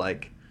the whole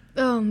like,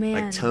 oh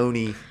man, like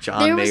Tony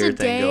John Mayer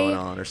thing going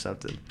on or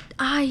something.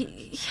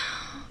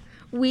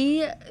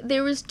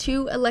 There was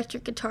 2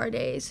 electric guitar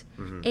days,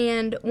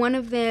 and one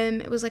of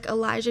them, it was like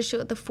Elijah's show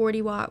at the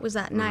 40 Watt was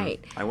that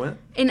night. I went.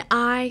 And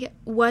I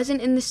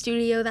wasn't in the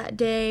studio that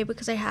day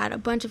because I had a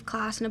bunch of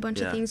class and a bunch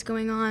of things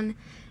going on.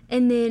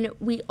 And then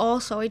we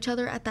all saw each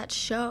other at that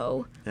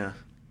show. Yeah.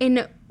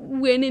 And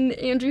Wynn and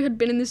Andrew had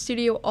been in the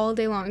studio all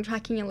day long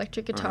tracking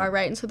electric guitar,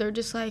 right? And so they're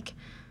just like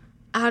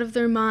out of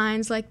their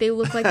minds. Like they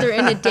look like they're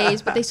in a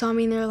daze, but they saw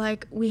me and they're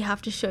like, we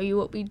have to show you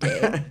what we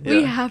did.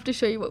 We have to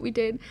show you what we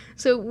did.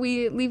 So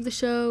we leave the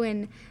show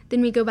and then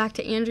we go back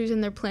to Andrew's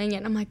and they're playing it.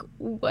 And I'm like,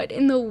 what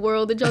in the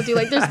world did y'all do?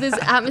 Like there's this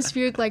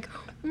atmospheric like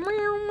in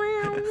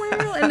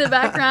the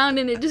background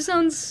and it just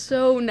sounds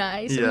so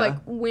nice. I'm like,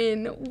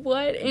 Wynn,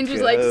 what?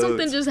 Andrew's like,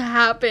 something just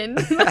happened.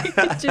 Like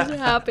it just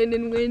happened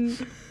and Wynn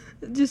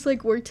just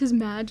like worked his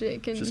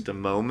magic. And just a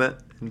moment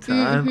in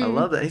time. I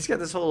love that. He's got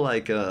this whole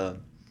like I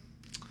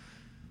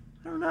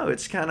don't know,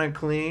 it's kind of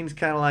clean. It's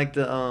kind of like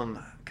the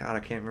God, I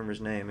can't remember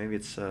his name. Maybe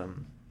it's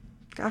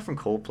guy from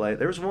Coldplay.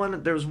 There was one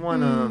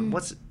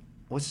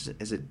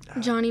is it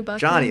Johnny Buckley?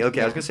 Johnny,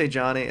 okay. I was gonna say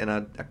Johnny and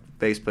a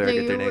bass player. I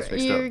get their names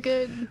mixed up. You're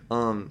good.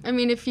 I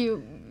mean, if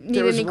you need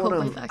any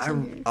Coldplay facts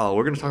on here. Oh,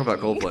 we're gonna talk about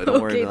Coldplay.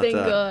 Don't worry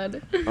about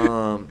that. Thank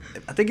God.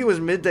 I think it was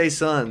Midday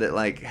Sun that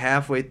like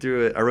halfway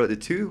through it, I wrote the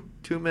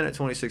 2-minute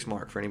 26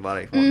 mark for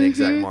anybody who want the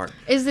exact mark.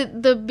 Is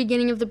it the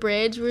beginning of the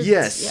bridge?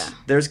 Yes. Yeah.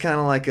 There's kind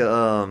of like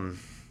a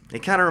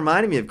it kind of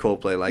reminded me of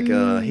Coldplay.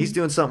 Like he's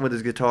doing something with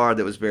his guitar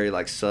that was very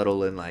like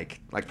subtle and like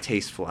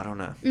tasteful. I don't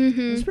know.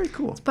 It was very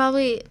cool. It's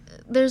probably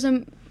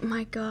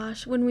my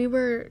gosh, when we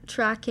were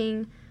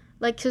tracking.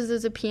 Like, because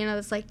there's a piano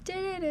that's like...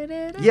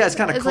 Yeah, it's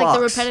kind of clocks. It's like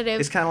the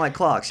repetitive. It's kind of like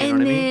clocks, you know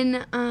what I mean?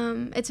 And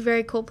then it's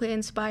very Coldplay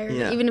inspired.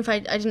 Yeah. Even if I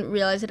didn't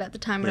realize it at the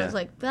time, but I was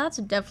like, that's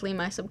definitely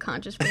my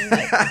subconscious being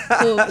like,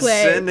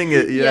 Coldplay. Sending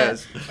it,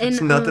 yes. Yeah. And,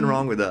 there's nothing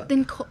wrong with that.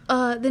 Then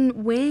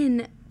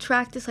when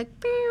tracked this like...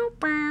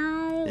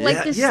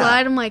 like this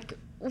slide, I'm like...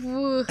 we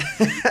were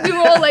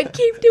all like,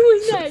 keep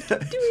doing that,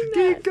 keep doing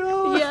that. Keep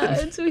going.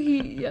 Yeah, and so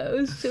it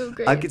was so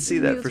great. I could see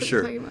that for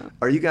sure.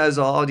 Do you guys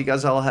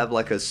all have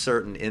like a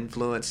certain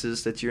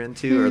influences that you're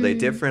into? Are they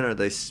different? Are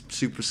they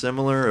super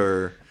similar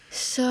or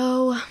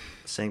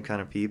same kind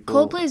of people?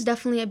 Coldplay is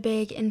definitely a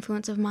big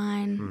influence of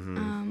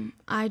mine.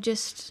 I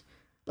was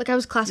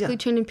classically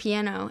trained in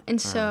piano, and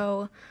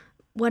so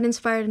what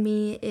inspired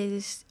me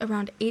is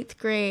around 8th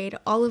grade,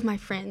 all of my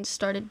friends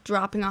started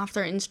dropping off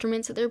their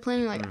instruments that they were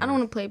playing. Like, I don't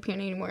want to play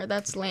piano anymore.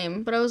 That's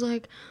lame. But I was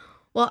like,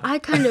 well, I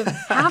kind of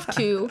have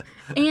to.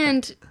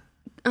 And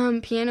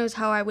piano is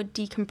how I would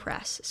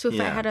decompress. So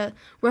if I had a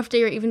rough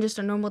day or even just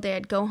a normal day,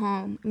 I'd go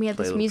home. And we had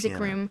this music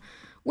room.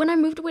 When I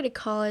moved away to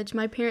college,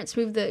 my parents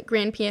moved the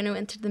grand piano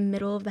into the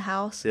middle of the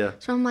house. Yeah.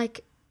 So I'm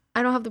like,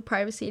 I don't have the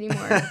privacy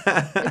anymore.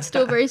 It's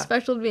still very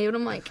special to me. But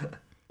I'm like...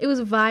 It was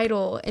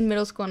vital in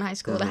middle school and high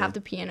school to have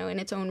the piano in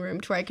its own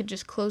room to where I could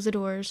just close the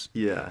doors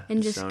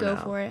and just go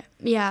for it.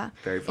 Yeah.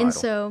 Very vital. And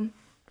so,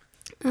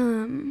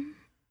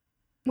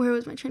 where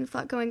was my train of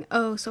thought going?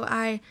 Oh, so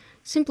I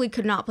simply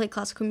could not play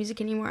classical music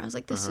anymore. I was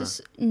like, this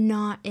is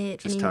not it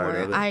just anymore.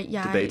 Tired of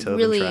it? I'm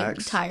really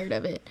tired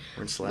of it.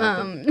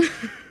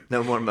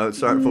 No more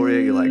Mozart for you?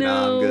 You're like,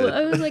 nah, I'm good.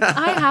 I was like,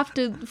 I have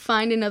to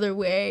find another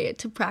way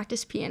to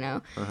practice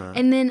piano.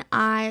 And then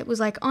I was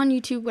like on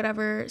YouTube,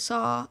 whatever,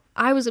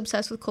 I was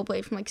obsessed with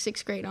Coldplay from like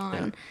 6th grade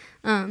on.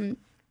 Yeah.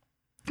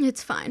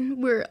 It's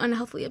fine. We're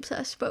unhealthily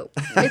obsessed, but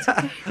it's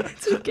okay.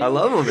 It's okay. I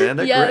love them, man.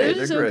 They're great.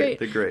 They're so great.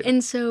 They're great.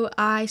 And so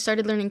I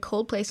started learning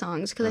Coldplay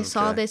songs because I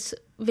saw this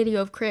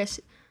video of Chris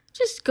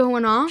just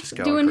going off,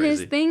 doing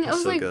crazy. His thing. I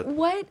was so like, good.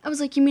 What? I was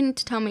like, you mean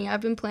to tell me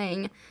I've been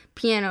playing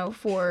piano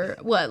for,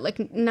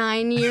 like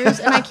 9 years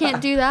and I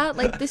can't do that?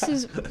 Like, this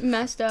is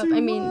messed up.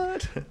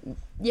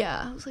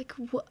 Yeah. I was like,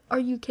 what? Are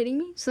you kidding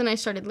me? So then I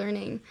started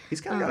learning.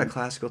 He's kind of got a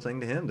classical thing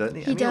to him, doesn't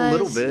he? He does. A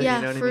little bit, yeah,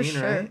 you know what for I mean,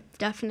 sure. right?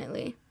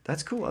 Definitely.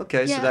 That's cool.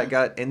 Okay, so that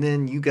got, and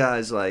then you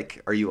guys,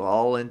 like, are you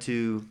all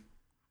into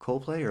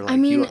Coldplay? Or like,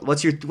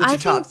 what's your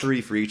top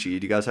 3 for each of you?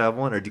 Do you guys have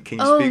one, or can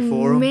you speak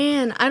for them? Oh,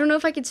 man. I don't know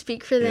if I could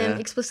speak for them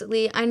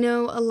explicitly. I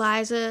know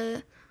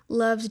Eliza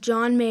loves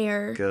John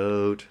Mayer.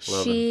 Goat.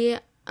 Love him.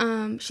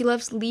 She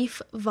loves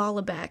Leif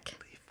Vollebeck.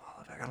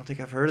 I don't think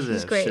I've heard of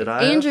this. He's great. Should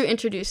I? Andrew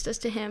introduced us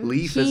to him.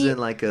 Leaf is in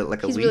like a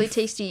he's leaf? Really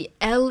tasty.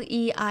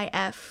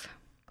 Leif.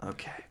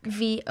 Okay.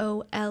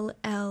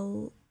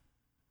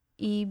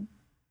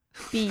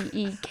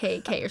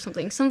 VOLLEBEKK or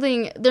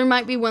something. There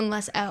might be one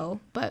less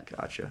L, but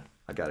gotcha.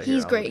 I got it.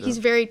 He's great. He's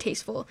very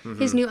tasteful.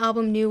 His new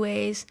album, New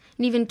Ways,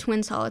 and even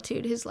Twin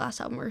Solitude, his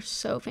last album, were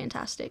so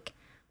fantastic.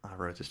 I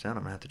wrote this down.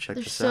 I'm gonna have to check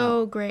this out. They're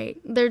so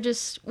great. They're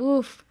just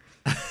oof.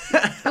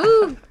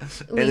 Ooh.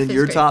 And then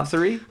your top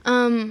 3?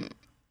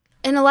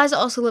 And Eliza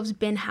also loves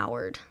Ben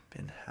Howard.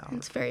 Ben Howard.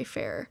 It's very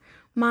fair.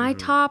 My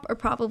top are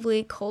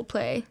probably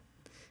Coldplay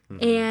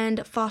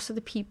and Foster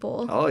the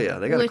People. Oh, yeah.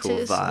 They got a cool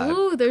vibe.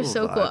 Ooh, they're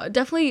so cool.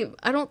 Definitely,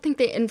 I don't think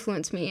they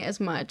influence me as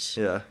much.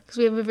 Yeah. Because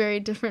we have a very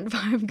different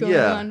vibe going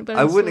on. But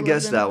I wouldn't have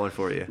guessed that one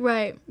for you.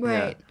 Right.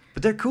 Yeah.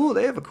 But they're cool.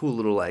 They have a cool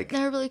little, like...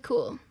 They're really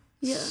cool.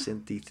 Yeah.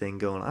 Synthy thing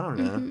going. I don't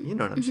know. You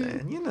know what I'm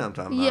saying. You know what I'm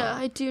talking about. Yeah,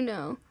 I do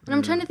know. And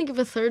I'm trying to think of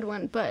a third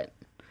one, but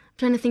I'm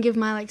trying to think of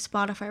my, like,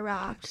 Spotify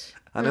Wrapped.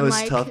 I know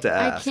it's tough to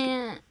ask. I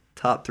can't.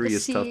 Top 3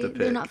 is tough to pick.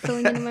 They're not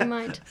filling into my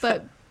mind.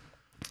 But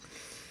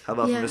how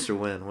about for Mr.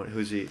 Wynn?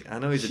 Who's he? I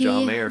know he's a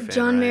John Mayer fan.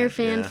 John Mayer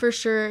fan for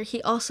sure.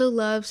 He also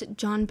loves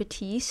John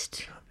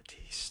Batiste. John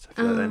Batiste. I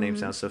feel like that name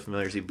sounds so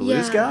familiar. Is he a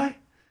blues guy?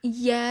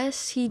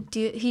 Yes, he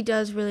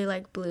does really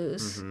like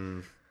blues.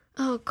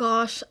 Oh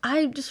gosh,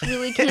 I just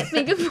really can't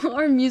think of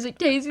our music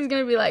taste. He's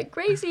gonna be like,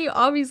 Gracie,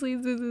 obviously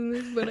this and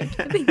this, but I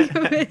can't think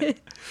of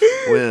it.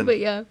 Win. But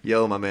yeah.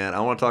 Yo, my man,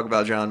 I want to talk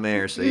about John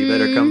Mayer, so you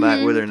better come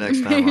back with her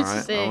next time, all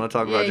right? I want to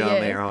talk about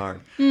John Mayer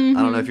hard. I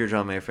don't know if you're a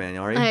John Mayer fan,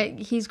 are you?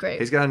 He's great.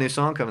 He's got a new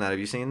song coming out. Have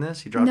you seen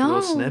this? He dropped a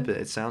little snippet.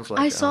 It sounds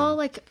like... I saw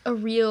like a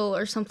reel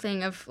or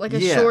something of like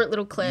a short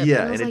little clip.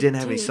 Yeah, and it didn't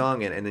have any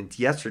song in it. And then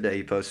yesterday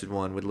he posted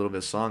one with a little bit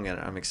of song in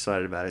it. I'm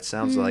excited about it. It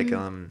sounds like...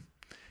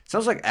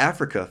 sounds like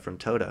Africa from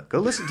Toto. Go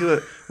listen to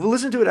it. We'll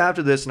listen to it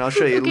after this, and I'll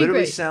show you. It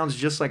literally sounds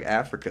just like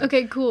Africa.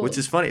 Okay, cool. Which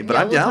is funny, but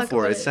I'm down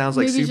for it. It sounds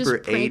like super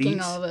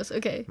 80s. All of us.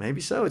 Okay.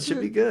 Maybe so. It should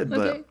be good,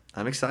 but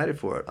I'm excited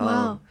for it.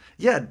 Wow.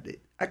 Yeah,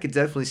 I could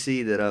definitely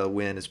see that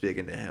Win is big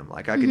into him.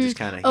 Like I could just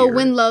kind of hear. Oh,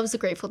 Win loves the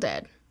Grateful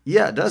Dead.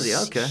 Yeah, does he?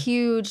 Okay.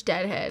 Huge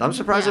Deadhead. I'm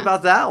surprised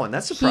about that one.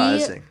 That's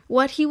surprising.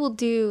 What he will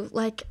do,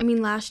 like, I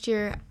mean, last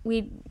year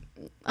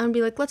I'd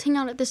be like, let's hang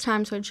out at this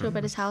time, so I'd show up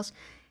at his house.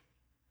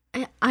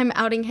 I'm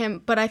outing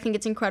him, but I think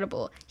it's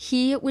incredible.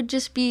 He would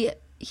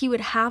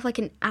have like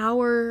an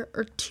hour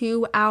or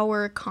 2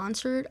 hour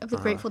concert of the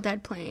Grateful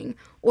Dead playing,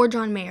 or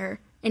John Mayer,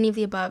 any of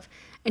the above,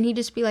 and he'd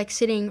just be like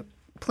sitting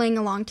playing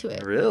along to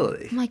it.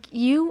 Really? I'm like,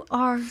 you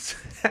are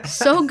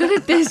so good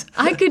at this.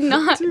 I could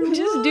not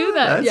just do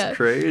that. That's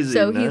crazy.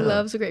 So he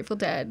loves the Grateful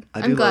Dead.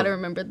 I'm glad I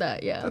remembered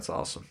that. Yeah. That's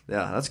awesome.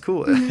 Yeah, that's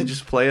cool.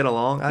 Just playing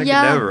along. I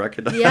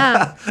could never.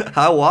 Yeah.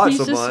 I watch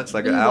them once,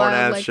 like an hour and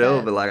a half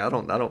show, but like I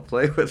don't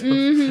play with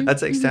them. That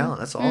takes talent.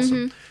 That's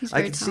awesome.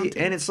 I can see,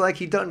 and it's like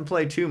he doesn't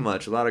play too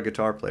much. A lot of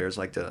guitar players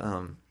like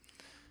to,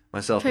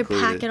 myself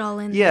included, pack it all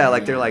in. Yeah,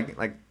 like they're like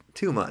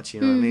too much, you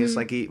know what I mean? It's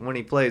like when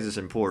he plays, it's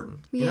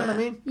important. You know what I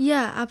mean?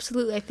 Yeah,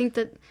 absolutely. I think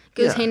that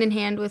goes hand in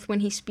hand with when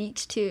he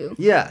speaks too.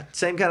 Yeah,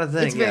 same kind of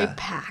thing. It's very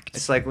packed.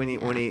 It's like when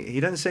he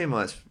doesn't say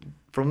much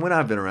from when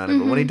I've been around him,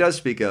 but when he does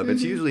speak up,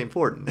 it's usually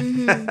important.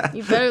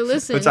 You better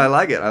listen. Which I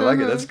like it. I like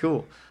it. That's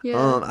cool. Yeah.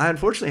 I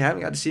unfortunately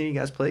haven't got to see you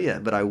guys play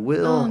yet, but I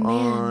will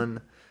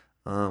on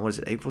what is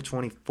it, April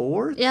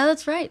 24th? Yeah,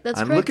 that's right. That's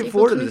I'm correct. looking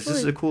forward to this. This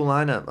is a cool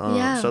lineup.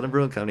 Southern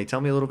Brewing Company. Tell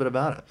me a little bit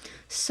about it.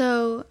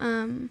 So,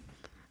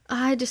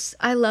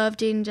 I love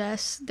Jade and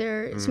Jess.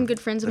 They're some good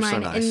friends of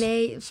mine, so nice.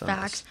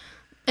 And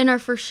and our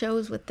first show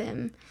was with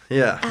them.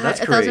 Yeah,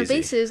 that's crazy. 1,000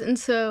 Bases, and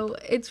so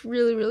it's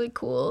really, really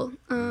cool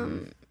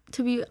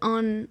to be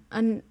on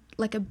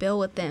a bill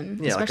with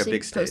them, especially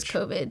like post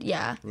COVID.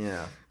 Yeah.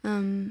 Yeah.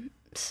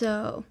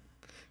 So,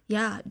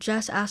 yeah,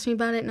 Jess asked me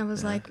about it, and I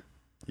was like,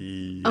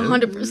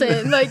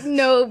 100%, like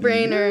no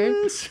brainer.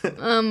 Yes.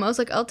 I was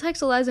like, I'll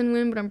text Eliza and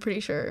Win, but I'm pretty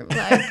sure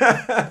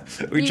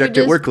like we checked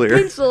it. We're clear.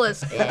 Pencil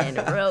us in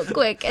real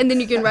quick, and then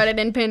you can write it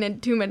in pen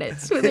in 2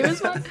 minutes with the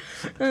response.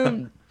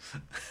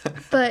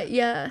 But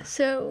yeah,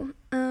 so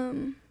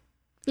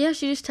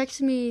she just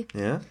texted me.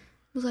 Yeah.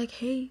 Was like,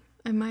 hey,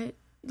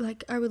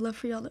 I would love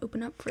for y'all to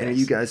open up for us. And are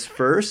you guys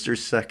first or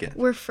second?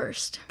 We're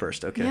first.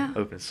 First, okay. Yeah.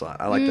 Open slot.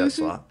 I like that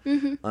slot.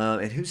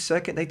 And who's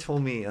second? They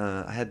told me,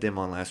 I had them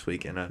on last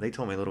week, and they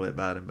told me a little bit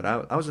about him, but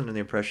I was under the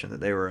impression that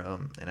they were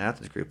an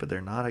Athens group, but they're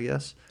not, I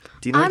guess.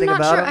 Do you know anything about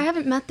them? I'm not sure. I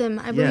haven't met them.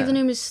 I believe the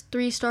name is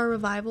 3 Star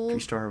Revival. 3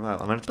 Star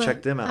Revival. I'm going to have to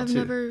check them out,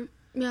 too.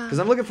 Yeah. Because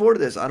I'm looking forward to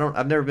this.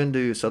 I've never been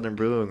to Southern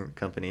Brewing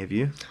Company. Have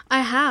you?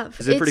 I have.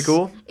 Is it pretty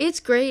cool? It's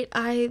great.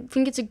 I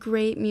think it's a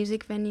great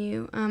music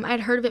venue. I'd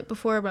heard of it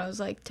before, but I was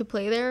like, to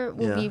play there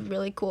will be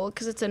really cool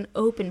because it's an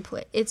open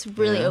play. It's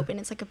really open.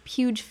 It's like a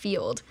huge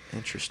field.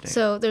 Interesting.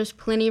 So there's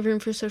plenty of room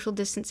for social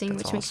distancing,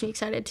 which makes me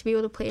excited to be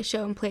able to play a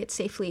show and play it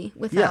safely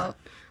without...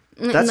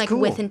 That's like cool.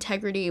 With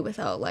integrity,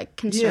 without like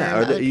concern that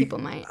other people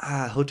might.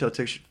 Hotel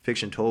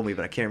Fiction told me,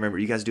 but I can't remember. Are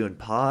you guys doing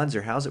pods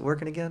or how's it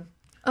working again?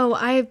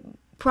 Oh,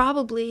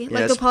 probably.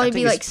 Like, they'll probably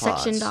be, like,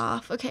 sectioned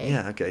off. Okay.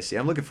 Yeah, okay. See,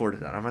 I'm looking forward to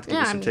that. I'm going to have to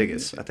get me some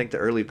tickets. I think the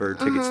early bird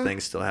tickets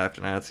thing's still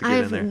happening. I have to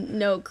get in there. I have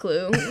no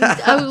clue.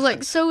 I was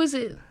like, so is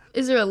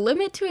there a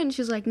limit to it? And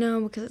she was like,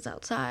 no, because it's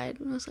outside.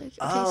 And I was like,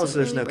 okay, so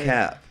there's no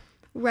cap.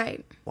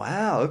 Right.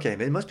 Wow, okay.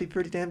 It must be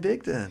pretty damn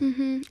big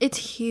then. It's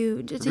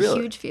huge. It's a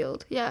huge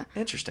field. Yeah.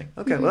 Interesting.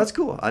 Okay, well, that's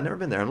cool. I've never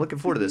been there. I'm looking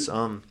forward to this.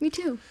 Me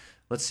too.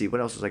 Let's see.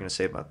 What else was I going to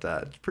say about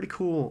that? It's pretty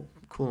cool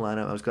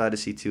lineup. I was glad to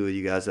see 2 of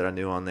you guys that I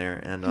knew on there.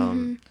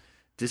 And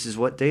this is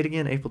what date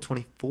again? April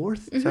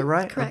 24th? Is that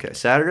right? Correct. Okay.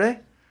 Saturday?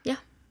 Yeah.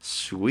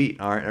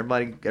 Sweet. All right.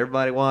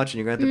 Everybody watching,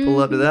 you're going to have to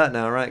pull up to that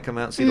now, right? Come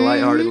out and see the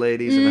Lighthearted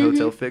ladies and the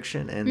Hotel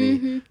Fiction and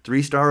the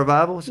 3 Star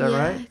Revival. Is that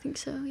right? I think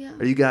so, yeah.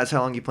 Are you guys,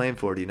 how long are you playing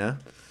for? Do you know?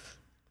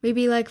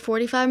 Maybe like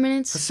 45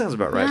 minutes. That sounds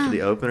about right for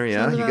the opener,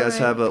 yeah. You guys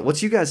have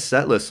what's you guys'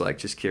 set list like?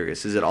 Just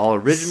curious. Is it all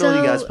original?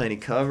 You guys play any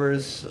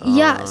covers?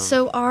 Yeah,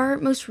 so our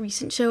most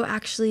recent show,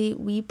 actually,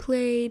 we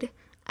played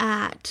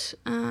at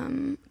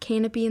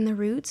Canopy in the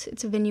Roots.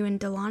 It's a venue in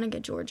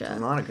Dahlonega, Georgia.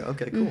 Dahlonega,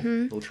 okay, cool.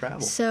 Little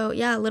travel. So,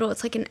 yeah,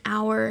 it's like an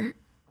hour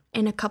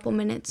and a couple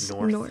minutes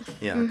north.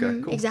 Yeah,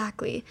 okay, cool.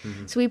 Exactly.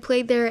 So we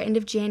played there end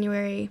of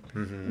January.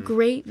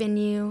 Great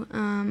venue.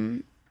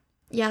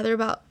 They're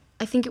about...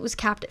 I think it was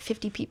capped at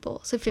 50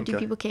 people. So 50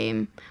 people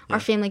came. Yeah. Our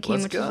family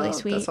came, which was really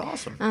sweet. That's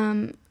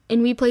awesome.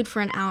 And we played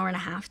for an hour and a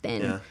half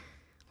then,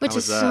 which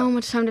is so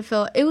much time to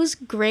fill. It was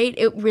great.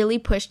 It really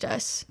pushed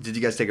us. Did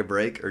you guys take a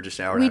break or just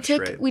an hour and a half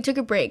straight? We took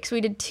a break. So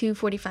we did 2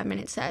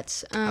 45-minute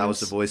sets. How was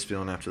the voice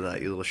feeling after that?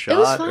 You a little shot? It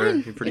was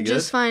fine. You're pretty good?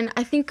 Just fine.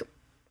 I think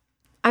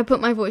I put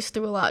my voice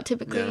through a lot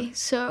typically,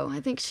 so I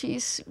think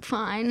she's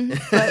fine.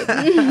 But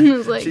I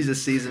was like, she's a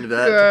seasoned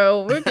vet.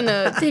 Girl, we're going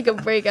to take a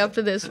break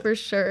after this for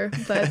sure.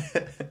 But...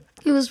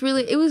 It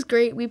was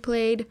great. We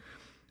played,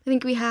 I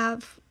think we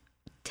have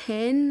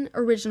 10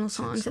 original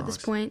songs at this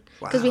point.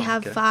 Because we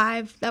have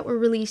 5 that were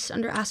released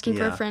under Asking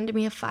for a Friend, and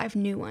we have 5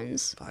 new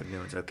ones. 5 new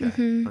ones, okay.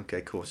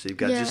 Okay, cool. So you've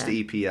got just the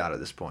EP out at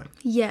this point.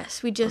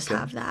 Yes, we just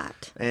have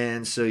that.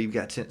 And so you've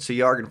got 10, so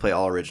you are going to play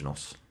all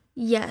originals?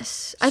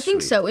 Yes, I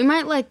think so. We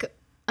might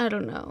I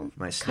don't know.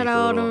 Might cut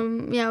out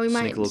them. Yeah, we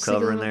might sneak a little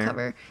cover in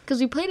there. Because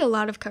we played a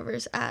lot of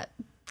covers at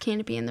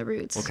Canopy and the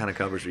Roots. What kind of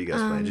covers were you guys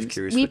playing? Just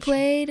curious. We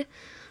played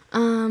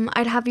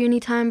I'd Have You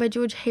Anytime by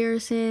George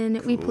Harrison.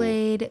 Cool. We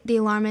played The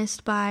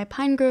Alarmist by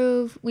Pine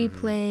Grove. We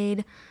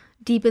played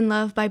Deep in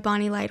Love by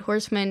Bonnie Light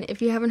Horseman.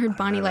 If you haven't heard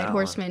Bonnie Light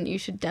Horseman, you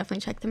should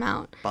definitely check them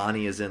out.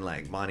 Bonnie is in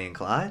like Bonnie and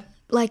Clyde?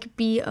 Like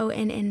Bonny.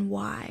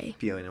 Bonny.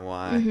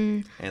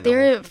 And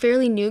they're a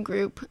fairly new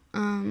group.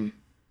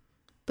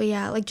 But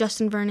yeah, like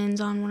Justin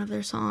Vernon's on one of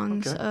their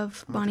songs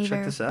of Bonnie Iver.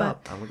 Check this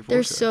out. I'm looking forward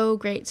they're to it. so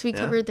great. So we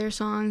covered their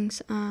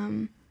songs.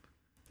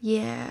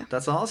 Yeah.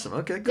 That's awesome.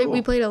 Okay, cool.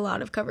 We played a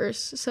lot of covers.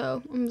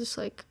 So I'm just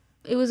like,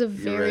 it was a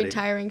very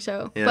tiring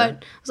show. Yeah. But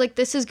I was like,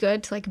 this is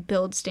good to like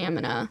build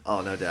stamina.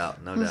 Oh, no doubt.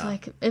 I was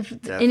like, if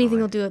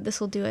anything will do it, this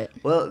will do it.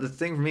 Well, the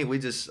thing for me,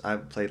 I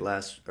played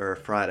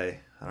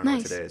Friday. I don't know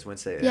what today is,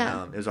 Wednesday.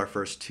 Yeah. And it was our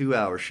first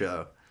 2-hour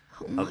show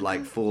of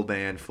like full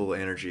band, full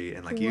energy.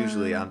 And like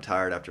usually I'm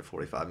tired after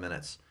 45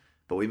 minutes.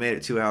 But we made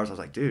it 2 hours. I was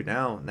like, dude,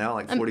 now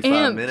like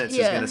 45 minutes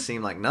is going to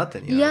seem like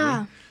nothing. You know what I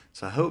mean?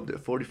 So I hope that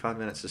 45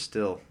 minutes is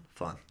still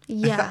fun.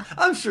 Yeah.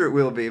 I'm sure it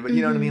will be. But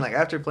you know what I mean? Like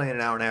after playing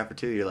an hour and a half or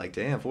two, you're like,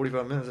 damn,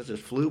 45 minutes, that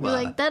just flew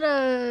by. You're like,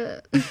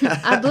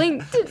 I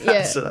blinked.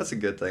 Yeah. So that's a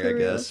good thing, I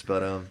guess.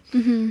 But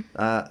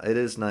it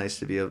is nice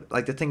to be able,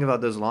 like the thing about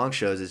those long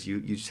shows is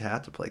you just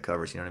have to play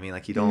covers, you know what I mean?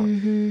 Like you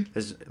don't,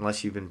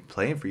 unless you've been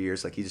playing for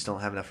years, like you just don't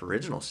have enough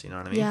originals, you know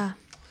what I mean? Yeah.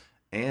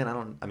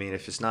 And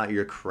if it's not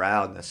your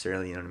crowd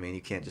necessarily, you know what I mean?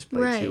 You can't just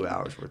play 2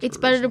 hours worth It's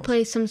of better to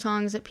play some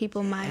songs that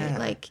people might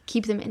like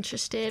keep them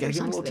interested. Gotta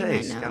give them a little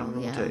taste. Gotta give them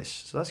a little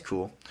taste. So that's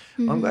cool.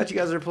 Well, I'm glad you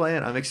guys are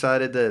playing. I'm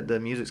excited that the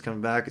music's coming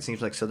back. It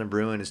seems like Southern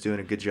Brewing is doing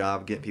a good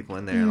job getting people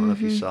in there. I don't know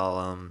if you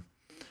saw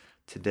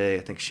today,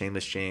 I think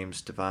Shameless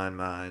James, Divine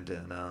Mind,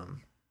 and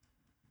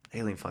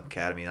Alien Funk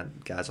Academy,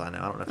 guys I know.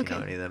 I don't know if you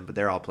know any of them, but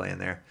they're all playing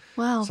there.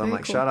 Wow, so I'm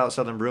like, cool. Shout out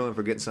Southern Brewing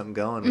for getting something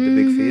going with the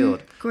big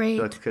field. Great. I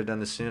feel like we could have done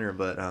this sooner,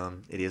 but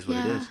it is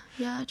what it is.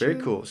 Yeah, Very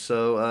cool.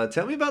 So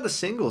tell me about the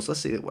singles. Let's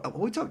see.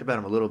 We talked about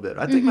them a little bit.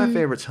 I think my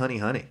favorite's Honey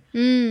Honey.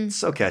 It's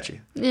so catchy.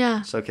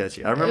 Yeah. So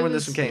catchy. I remember when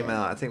this one came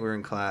out. I think we were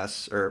in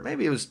class, or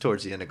maybe it was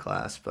towards the end of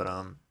class, but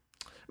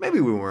maybe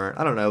we weren't.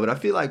 I don't know, but I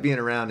feel like being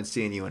around and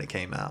seeing you when it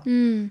came out.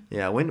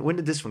 Yeah, when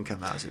did this one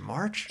come out? Was it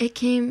March? It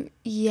came,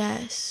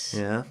 yes.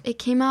 Yeah? It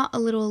came out a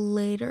little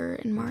later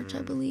in March,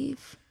 I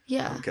believe.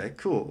 Yeah. Okay,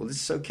 cool. Well, this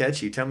is so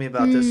catchy. Tell me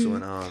about this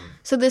one.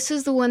 So this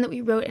is the one that we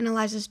wrote in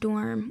Eliza's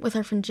dorm with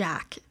our friend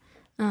Jack.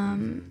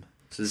 So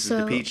this is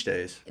the Peach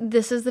Days.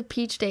 This is the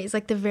Peach Days,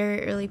 like the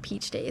very early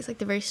Peach Days, like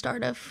the very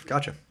start of.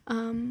 Gotcha.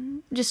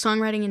 Just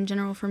songwriting in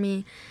general for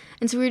me.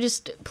 And so we were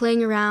just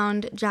playing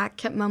around. Jack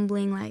kept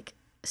mumbling like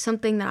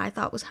something that I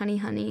thought was Honey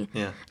Honey.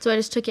 Yeah. So I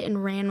just took it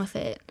and ran with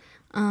it.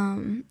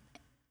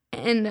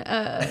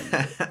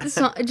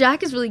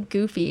 Jack is really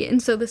goofy,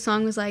 and so the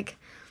song was like,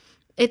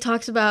 it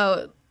talks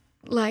about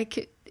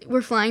like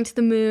we're flying to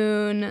the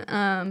moon.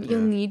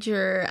 You'll need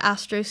your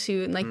astro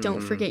suit, and like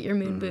don't forget your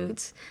moon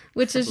boots,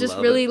 which is just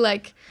really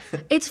like,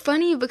 it's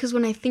funny because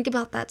when I think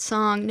about that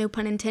song, no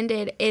pun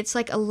intended, it's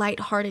like a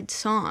lighthearted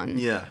song.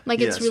 Yeah.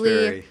 Like it's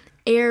really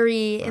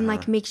airy and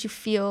like makes you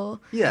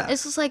feel. Yeah.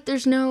 It's just like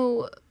there's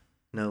no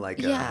like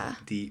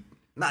deep,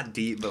 not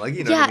deep, but like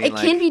you know. Yeah, what I mean? It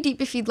can be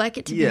deep if you'd like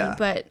it to be,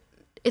 but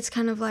it's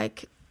kind of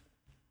like.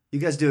 You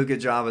guys do a good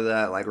job of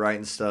that, like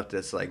writing stuff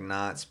that's like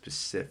not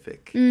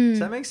specific. Does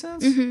that make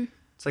sense?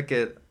 It's like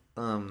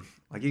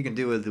like you can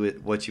do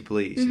with what you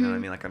please. You know what I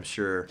mean? Like I'm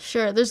sure.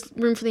 Sure, there's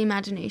room for the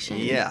imagination.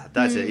 Yeah,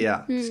 that's it.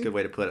 Yeah, it's a good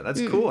way to put it.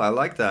 That's cool. I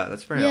like that.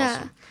 That's very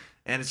awesome.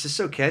 And it's just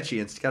so catchy.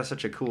 It's got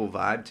such a cool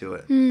vibe to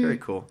it. Very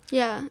cool.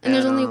 Yeah, and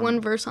there's only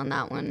one verse on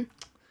that one.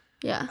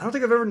 Yeah. I don't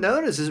think I've ever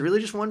noticed. Is it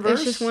really just one verse?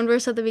 There's just one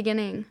verse at the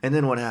beginning. And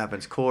then what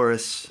happens?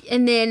 Chorus.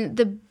 And then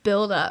the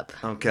build up.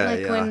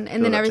 Okay, and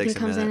then everything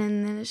comes in,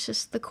 and then it's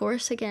just the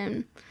chorus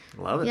again.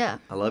 Love it. Yeah.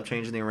 I love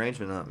changing the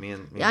arrangement up. Me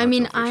and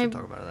I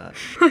talk about that.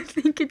 I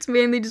think it's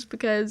mainly just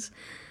because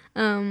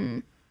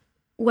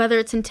whether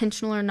it's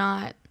intentional or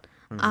not,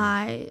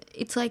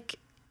 it's like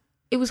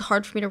it was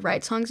hard for me to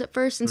write songs at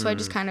first, and so I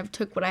just kind of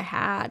took what I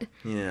had.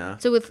 Yeah.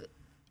 So with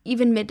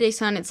even Midday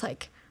Sun, it's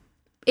like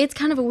it's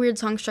kind of a weird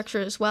song structure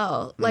as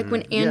well. Like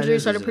when Andrew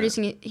started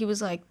producing it, he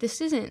was like,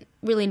 this isn't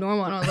really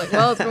normal. And I was like,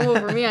 well, it's normal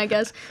for me, I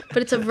guess.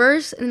 But it's a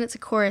verse, and then it's a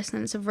chorus, and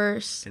then it's a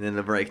verse. And then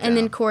the breakdown. And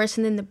then chorus,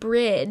 and then the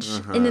bridge,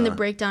 and then the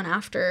breakdown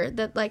after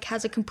that like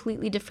has a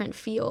completely different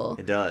feel.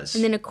 It does.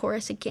 And then a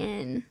chorus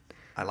again.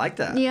 I like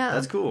that. Yeah.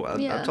 That's cool.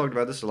 I've talked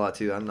about this a lot,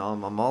 too.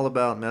 I'm all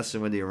about messing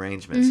with the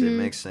arrangements. It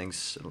makes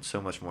things so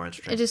much more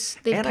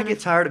interesting. I get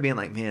tired of being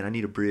like, man, I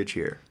need a bridge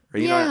here. Or,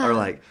 you know, or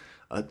like,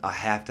 I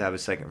have to have a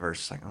second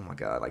verse. It's like, oh my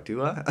God, like,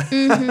 do I?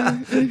 You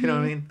know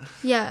what I mean?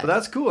 Yeah. But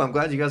that's cool. I'm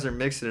glad you guys are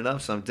mixing it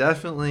up. So I'm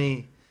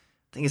definitely,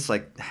 I think it's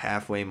like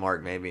halfway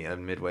mark maybe of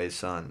Midway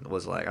Sun I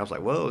was like,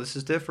 whoa, this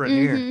is different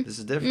here. This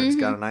is different. It's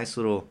got a nice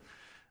little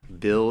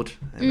build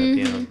and the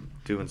piano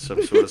doing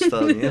some sort of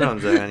stuff. You know what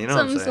I'm saying?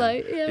 Something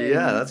slight.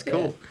 Yeah, that's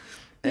cool.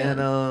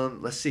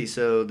 And let's see.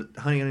 So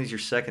Honey Honey is your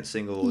second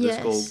single.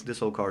 Yes. This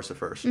whole car's the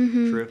first.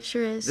 True.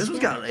 Sure is. This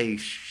one's got a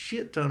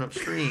shit ton of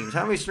streams.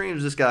 How many streams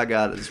does this guy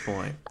got at this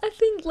point? I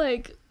think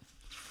like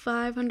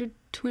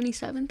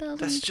 527,000.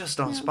 That's just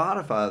on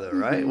Spotify though,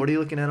 right? What are you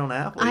looking at on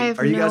Apple? I have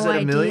Are you guys no at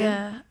 1 million?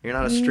 idea. You're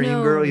not a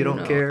stream girl. You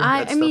don't care.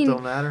 That stuff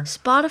don't matter.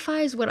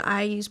 Spotify is what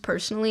I use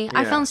personally.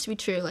 I found this to be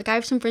true. Like I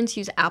have some friends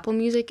who use Apple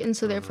Music, and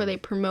so therefore they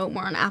promote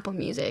more on Apple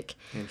Music.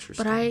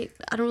 Interesting. But I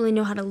don't really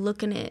know how to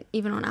look in it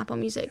even on Apple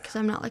Music because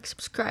I'm not like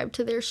subscribed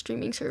to their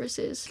streaming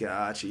services.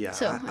 Gotcha. Yeah.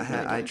 So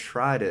I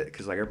tried it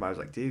because like everybody was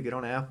like, dude, get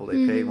on Apple.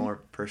 They pay more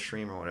per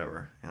stream or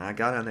whatever. And I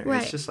got on there.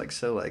 And it's just like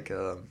so like.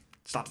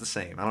 It's not the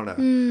same. I don't know.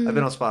 I've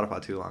been on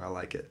Spotify too long. I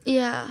like it.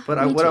 Yeah.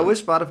 But what I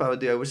wish Spotify would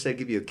do, I wish they'd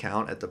give you a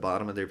count at the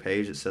bottom of their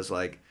page. It says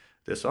like,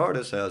 this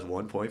artist has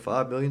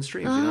 1.5 million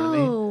streams. You know what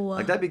I mean?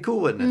 Like that'd be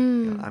cool, wouldn't it?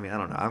 I mean, I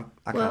don't know.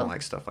 I kind of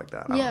like stuff like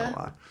that. I don't know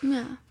why.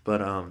 Yeah.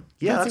 But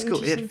that's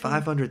cool. It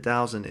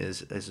 500,000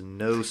 is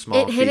no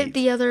small feat. It hit it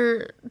the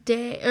other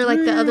day or like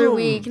the other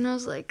week, and I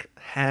was like,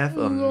 half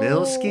a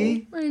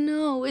milski. I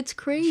know, it's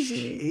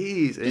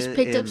crazy. Jeez. Just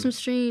picked up some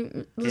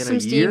steam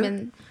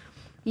and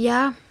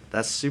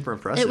That's super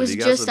impressive. It was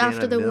just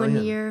after the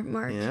 1 year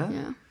mark.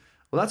 Yeah.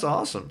 Well, that's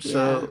awesome.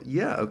 So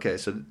okay.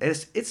 So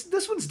it's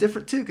this one's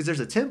different too because there's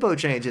a tempo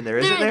change in there,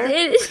 isn't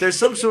there? There's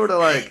some sort of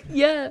like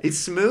It's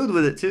smooth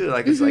with it too.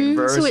 Like it's like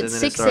verse. So it's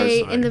and then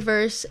 6/8 in the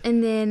verse,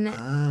 and then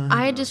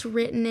I had just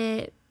written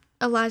it.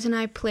 Eliza and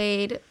I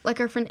played. Like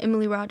our friend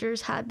Emily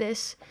Rogers had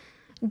this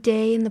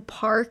day in the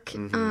park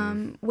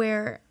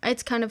where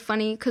it's kind of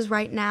funny because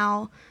right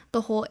now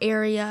the whole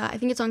area, I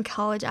think it's on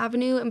College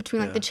Avenue in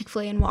between like the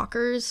Chick-fil-A and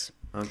Walker's.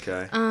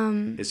 Okay.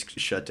 It's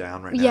shut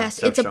down right now.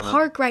 Yes, it's a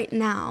park right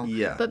now.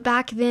 Yeah. But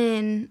back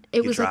then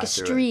it was like a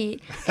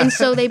street. And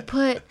so they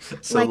put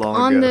like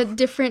on the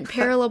different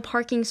parallel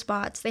parking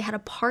spots, they had a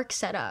park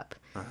set up.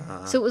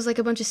 So it was like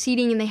a bunch of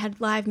seating and they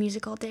had live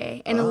music all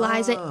day. And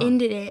Eliza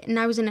ended it, and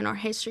I was in an art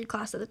history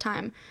class at the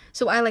time.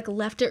 So I like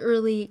left it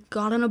early,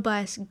 got on a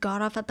bus,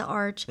 got off at the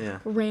Arch,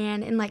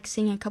 ran and like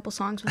sang a couple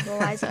songs with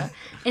Eliza.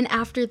 And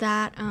after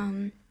that,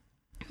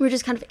 we were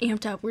just kind of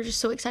amped up. We were just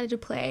so excited to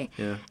play.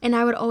 Yeah. And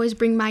I would always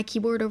bring my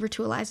keyboard over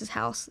to Eliza's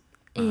house,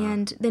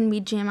 and then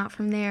we'd jam out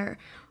from there.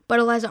 But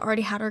Eliza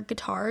already had her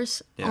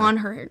guitars on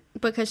her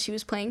because she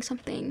was playing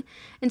something.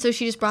 And so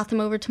she just brought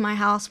them over to my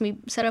house, and we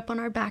set up on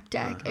our back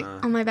deck,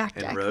 on my back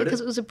deck, because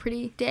it was a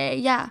pretty day.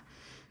 Yeah.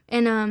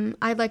 And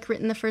I'd like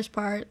written the first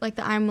part, like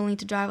the I'm willing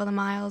to drive all the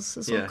miles,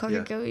 this little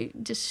cover go,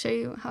 just show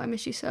you how I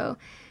miss you so.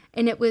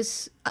 And it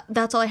was,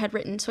 that's all I had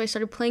written. So I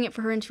started playing it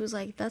for her, and she was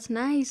like, that's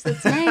nice.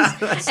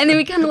 And then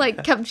we kind of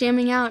like kept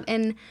jamming out.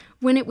 And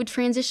when it would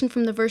transition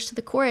from the verse to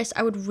the chorus,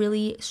 I would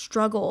really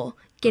struggle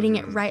getting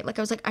it right. Like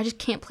I was like, I just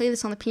can't play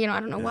this on the piano.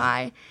 I don't know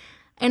why.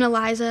 And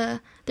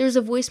Eliza, there was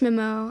a voice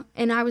memo,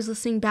 and I was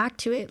listening back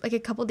to it like a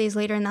couple days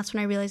later, and that's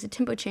when I realized the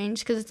tempo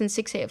changed because it's in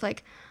 6/8 of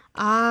like,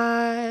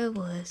 I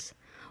was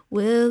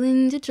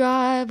willing to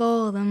drive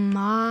all the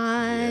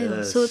miles.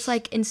 Yes. So it's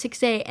like in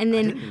 6/8, and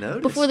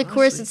then before the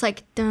chorus, it's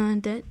like dun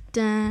dun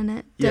dun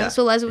dun. Yeah.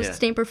 So Eliza was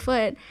stamp her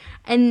foot,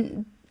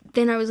 and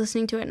then I was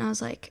listening to it, and I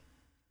was like,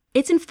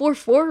 it's in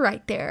 4/4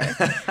 right there.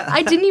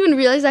 I didn't even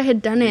realize I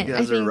had done it. You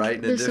guys I think are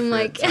there's some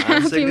like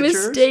happy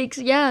mistakes.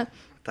 Yeah.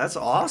 That's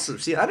awesome.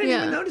 See, I didn't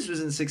even notice it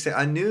was in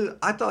 6/8.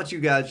 I thought you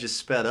guys just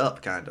sped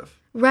up, kind of.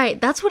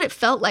 Right, that's what it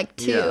felt like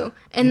too,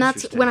 and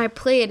that's when I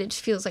play it. It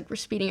just feels like we're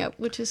speeding up,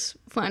 which is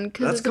fun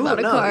because it's about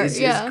a car.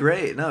 It's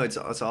great. No, it's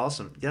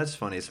awesome. Yeah, it's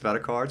funny. It's about a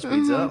car. It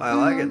speeds up. I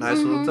like it. Nice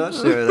little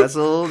touch there. That's a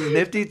little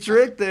nifty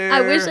trick there.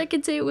 I wish I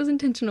could say it was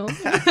intentional.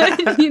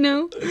 You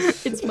know,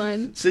 it's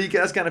fun. So you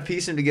guys kind of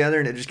pieced them together,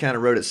 and it just kind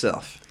of wrote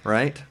itself,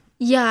 right?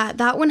 Yeah,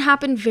 that one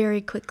happened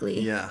very quickly.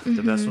 Yeah,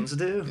 the best ones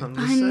do.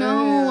 I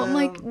know. I'm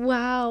like,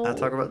 wow. I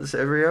talk about this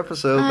every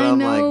episode, but I'm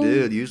like,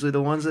 dude, usually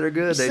the ones that are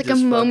good, it's like a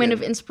moment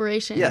of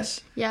inspiration. Yes.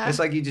 Yeah. It's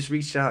like you just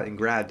reached out and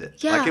grabbed it.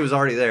 Yeah. Like it was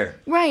already there.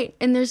 Right.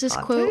 And there's this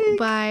quote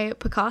by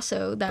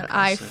Picasso that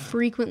I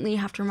frequently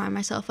have to remind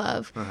myself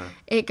of.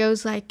 It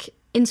goes like,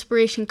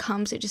 inspiration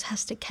comes, it just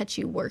has to catch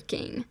you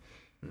working.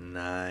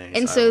 Nice.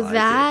 And so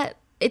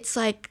it's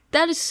like,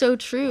 that is so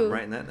true. I'm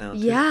writing that now, too.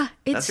 Yeah,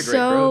 it's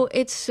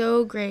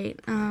so great.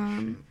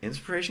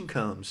 Inspiration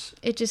comes.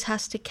 It just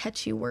has to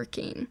catch you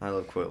working. I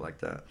love a quote like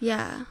that.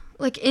 Yeah.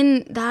 Like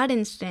in that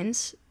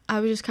instance,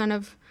 I was just kind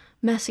of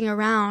messing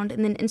around,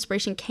 and then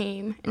inspiration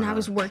came, and I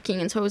was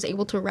working, and so I was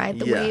able to ride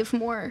the wave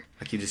more.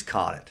 Like you just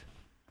caught it.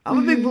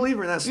 I'm a big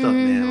believer in that stuff,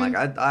 man. Like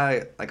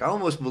I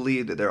almost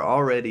believe that they're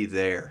already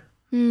there.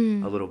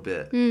 A little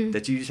bit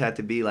that you just have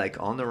to be like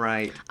on the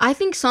right. I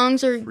think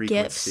songs are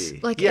gifts.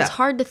 Like it's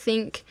hard to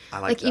think. I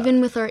like that. Even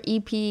with our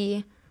EP,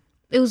 it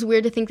was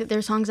weird to think that there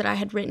are songs that I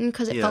had written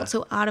because it felt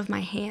so out of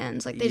my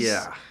hands. Like they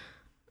just,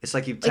 it's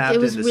like you've tapped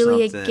into something. It was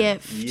really a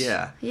gift.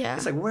 Yeah.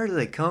 It's like, where do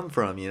they come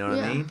from? You know what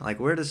I mean?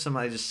 Like where does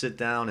somebody just sit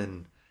down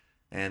and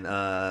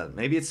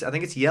maybe I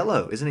think it's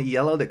Yellow. Isn't it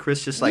Yellow that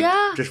Chris just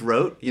just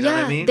wrote? You know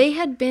what I mean? They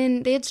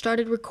had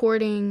started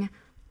recording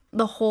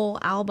the whole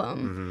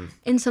album,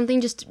 and something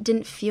just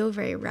didn't feel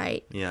very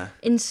right. Yeah.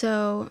 And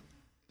so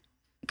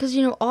because,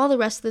 you know, all the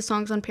rest of the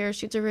songs on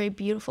Parachutes are very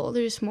beautiful.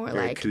 They're just more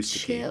very like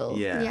acoustic-y. chill.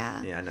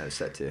 Yeah, I noticed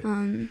that too.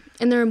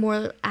 And they're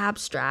more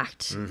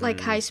abstract, like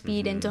High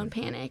Speed and Don't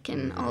Panic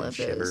and all of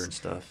Shiver those. and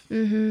stuff.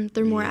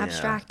 They're more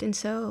abstract. And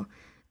so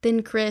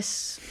then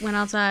Chris went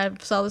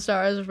outside, saw the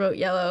stars, wrote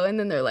Yellow, and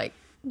then they're like,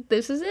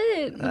 this is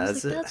it.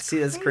 That's like, it. See,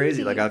 that's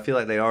crazy. Like, I feel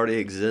like they already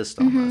exist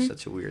almost.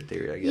 That's a weird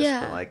theory, I guess. Yeah,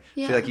 But, like,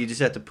 I feel like you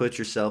just have to put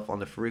yourself on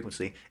the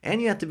frequency,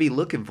 and you have to be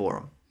looking for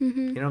them. You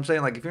know what I'm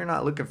saying? Like, if you're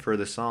not looking for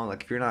the song,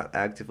 like, if you're not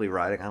actively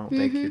writing, I don't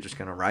think you're just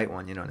going to write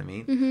one. You know what I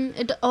mean?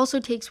 It also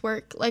takes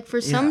work. Like,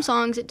 for some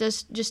songs, it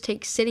just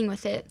takes sitting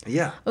with it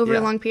over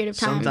a long period of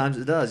time. Sometimes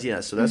it does, yeah.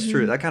 So that's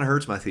true. That kind of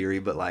hurts my theory,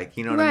 but, like,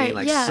 you know what I mean?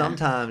 Like,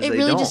 sometimes it they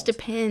really don't. just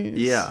depends.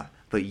 Yeah.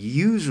 But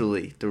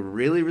usually, the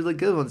really, really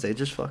good ones, they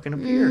just fucking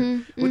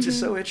appear, which is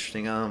so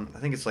interesting. I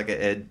think it's like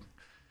an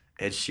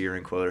Ed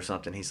Sheeran quote or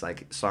something. He's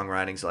like,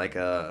 songwriting's like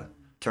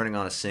turning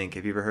on a sink.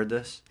 Have you ever heard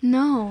this?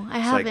 No, I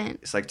haven't.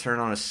 It's like turn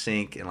on a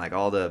sink and like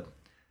all the,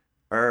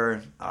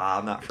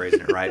 I'm not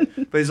phrasing it right,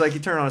 but it's like you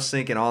turn on a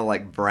sink and all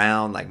like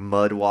brown like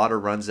mud water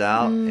runs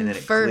out and then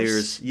it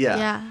clears.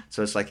 Yeah.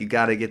 So it's like you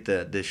got to get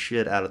the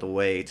shit out of the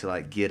way to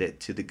like get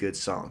it to the good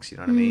songs. You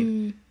know what I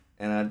mean?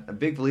 And I'm a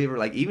big believer,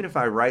 like, even if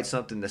I write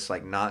something that's,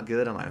 like, not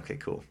good, I'm like, okay,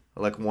 cool.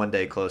 Like, one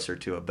day closer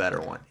to a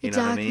better one. You know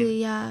what I mean?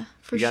 Exactly, yeah,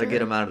 for you sure. You got to get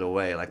them out of the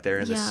way. Like, they're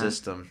in the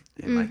system.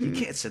 And, like, you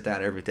can't sit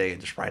down every day and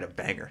just write a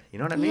banger. You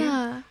know what I mean?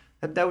 Yeah.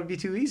 That would be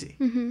too easy.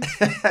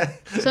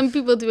 Some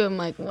people do it. I'm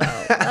like,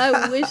 wow,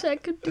 I wish I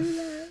could do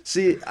that.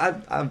 See, I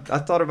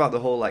thought about the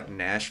whole, like,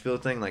 Nashville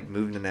thing, like,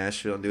 moving to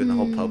Nashville and doing the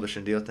whole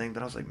publishing deal thing.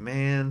 But I was like,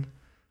 man,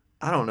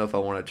 I don't know if I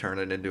want to turn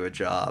it into a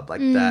job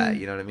like that.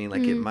 You know what I mean?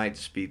 Like, it might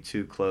just be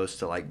too close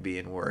to, like,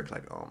 being work.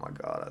 Like, oh, my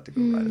God, I have to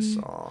go write a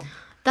song.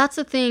 That's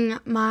the thing.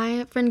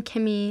 My friend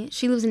Kimmy,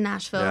 she lives in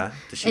Nashville. Yeah.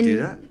 Does she do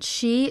that?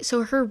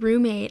 So her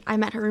roommate, I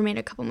met her roommate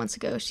a couple months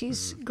ago.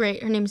 She's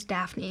great. Her name's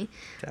Daphne.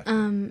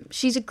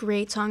 She's a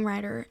great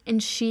songwriter.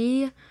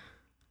 And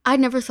I'd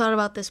never thought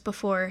about this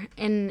before,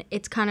 and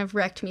it's kind of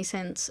wrecked me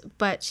since.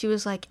 But she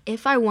was like,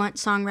 if I want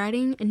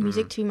songwriting and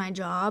music to be my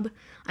job,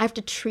 I have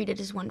to treat it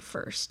as one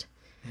first.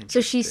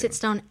 So she sits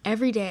down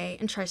every day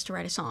and tries to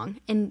write a song,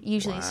 and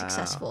usually is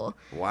successful.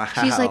 Wow.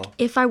 She's like,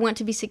 if I want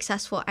to be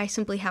successful, I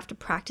simply have to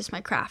practice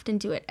my craft and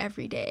do it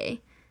every day.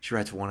 She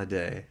writes one a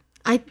day.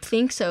 I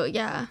think so,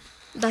 yeah.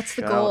 That's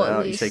the goal,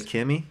 at least. You say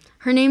Kimmy?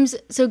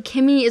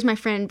 Kimmy is my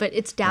friend, but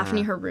it's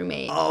Daphne, her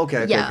roommate. Oh,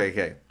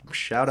 okay.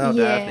 Shout out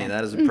Daphne.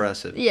 That is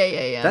impressive.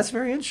 Yeah. That's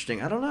very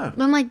interesting. I don't know.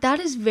 But I'm like, that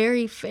is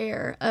very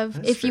fair.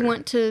 If you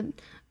want to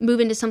move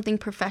into something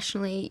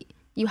professionally,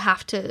 you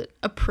have to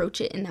approach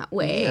it in that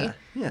way.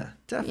 Yeah,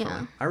 definitely.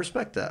 Yeah. I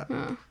respect that.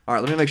 All right,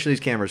 let me make sure these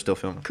cameras are still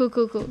filming.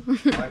 Cool.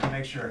 I can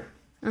make sure.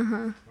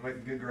 I'm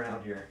making good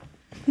ground here.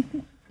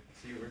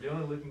 See what we're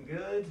doing? Looking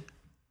good.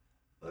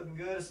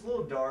 It's a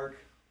little dark.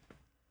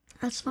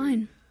 That's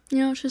fine. You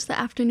know, it's just the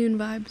afternoon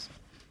vibes.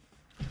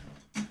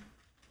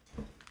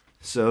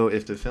 So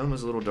if the film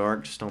is a little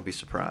dark, just don't be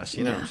surprised.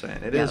 You know what I'm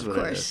saying? It is what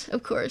it is.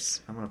 Of course.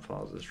 I'm going to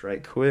pause this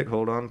right quick.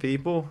 Hold on,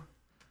 people.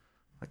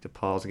 Like to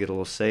pause and get a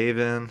little save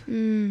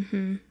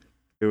in.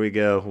 Here we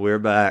go. We're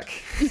back.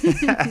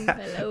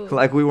 Hello.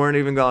 Like we weren't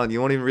even gone. You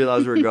won't even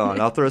realize we're gone.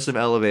 I'll throw some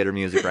elevator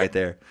music right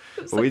there.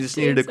 But we just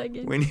needed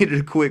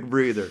a quick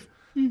breather.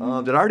 Did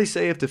I already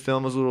say if the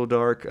film is a little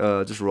dark,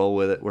 just roll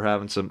with it. We're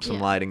having some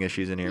lighting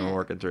issues in here we're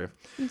working through.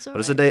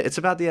 It's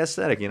about the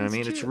aesthetic, you know what I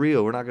mean? True. It's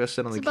real. We're not going to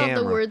sit on the camera. It's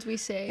about the words we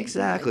say.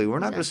 Exactly. We're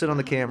not going to sit on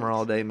the camera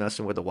all day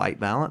messing with the white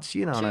balance.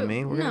 You know what I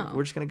mean?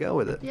 We're just going to go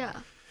with it. Yeah.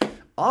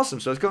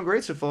 Awesome. So it's going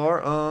great so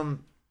far.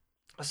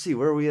 Let's see,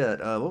 where are we at?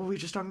 What were we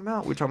just talking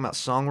about? We were talking about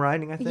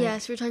songwriting, I think.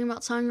 Yes, we were talking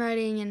about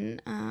songwriting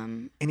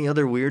and Any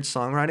other weird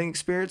songwriting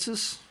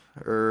experiences?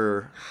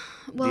 Or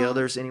the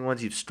others, any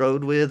ones you've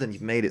strode with and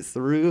you've made it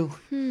through?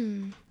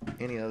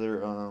 Any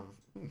other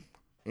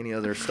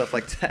stuff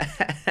like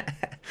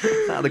that?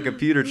 Not the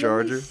computer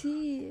charger. Let me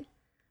see.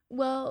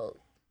 Well,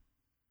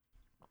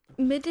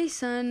 Midday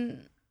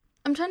Sun,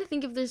 I'm trying to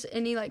think if there's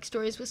any like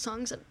stories with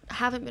songs that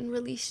haven't been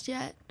released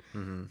yet.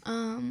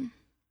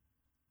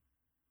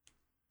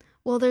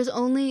 Well, there's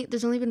only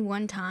been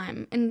one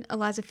time, and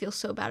Eliza feels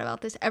so bad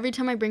about this. Every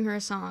time I bring her a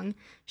song,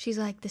 she's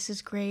like, "This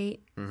is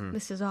great.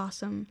 This is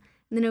awesome."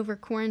 And then over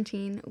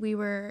quarantine, we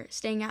were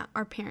staying at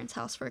our parents'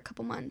 house for a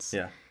couple months.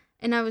 Yeah.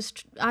 And I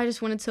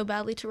just wanted so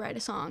badly to write a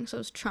song, so I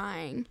was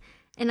trying.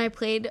 And I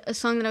played a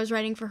song that I was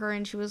writing for her,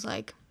 and she was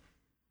like,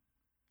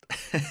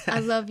 I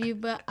love you,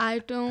 but I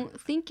don't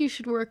think you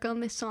should work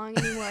on this song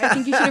anymore. I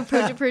think you should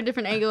approach it for a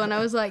different angle. And I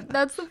was like,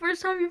 that's the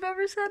first time you've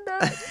ever said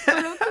that.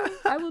 But okay,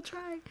 I will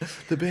try.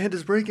 The band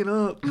is breaking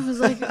up. I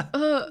was like,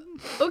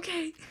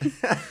 okay.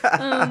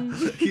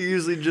 You're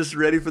usually just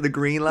ready for the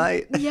green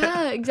light.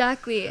 Yeah,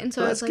 exactly. And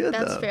so I was like, good,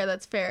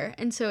 that's fair.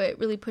 And so it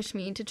really pushed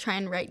me to try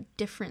and write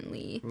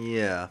differently.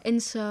 Yeah.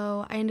 And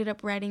so I ended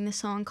up writing this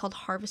song called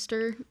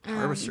Harvester.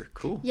 Harvester,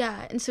 cool.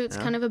 Yeah, and so it's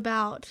kind of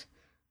about...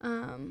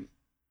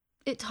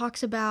 it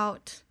talks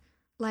about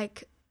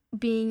like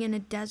being in a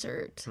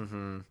desert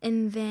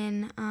and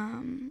then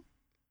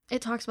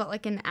it talks about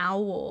like an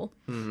owl,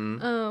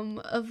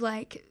 of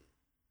like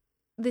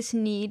this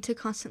need to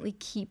constantly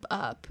keep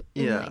up.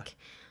 And like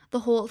the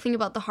whole thing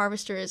about the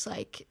harvester is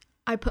like,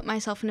 I put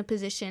myself in a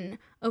position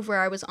of where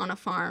I was on a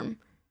farm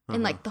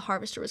and like the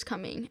harvester was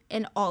coming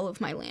and all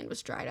of my land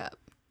was dried up.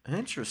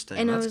 Interesting.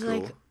 And that's I was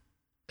cool. like,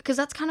 because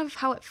that's kind of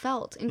how it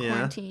felt in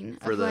quarantine.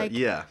 For the, like,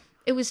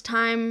 it was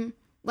time,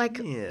 like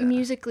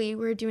musically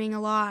we were doing a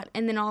lot,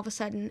 and then all of a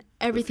sudden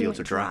everything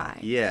went dry.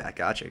 Yeah,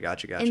 gotcha.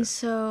 And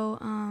so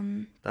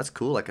that's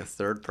cool, like a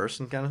third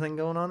person kind of thing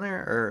going on there,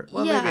 or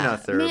maybe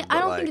not third. I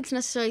don't think it's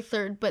necessarily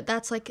third, but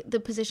that's like the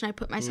position I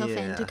put myself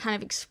in to kind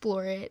of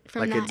explore it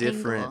from like that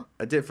angle.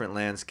 A different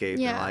landscape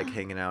than like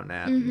hanging out in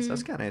Athens.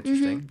 That's kind of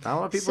interesting. Not a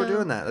lot of people are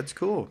doing that. That's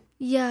cool.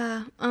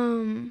 Yeah,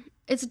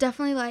 it's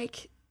definitely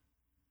like,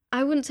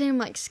 I wouldn't say I'm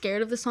like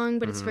scared of the song,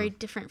 but it's very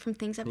different from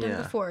things I've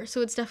done before.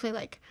 So it's definitely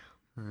like,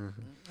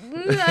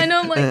 I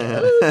know I'm like,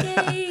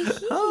 okay,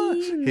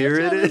 here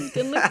it is.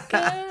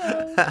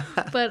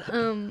 But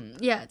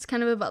it's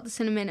kind of about the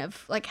sentiment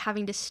of like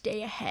having to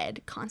stay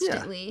ahead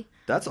constantly. Yeah,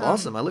 that's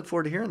awesome. I look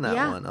forward to hearing that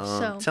one.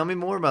 So, tell me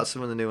more about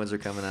some of the new ones that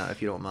are coming out,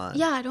 if you don't mind.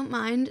 Yeah, I don't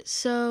mind.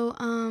 So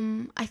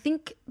I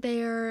think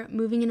they're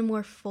moving in a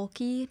more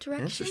folky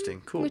direction.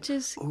 Interesting, cool. Which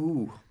is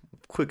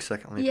quick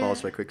second. Let me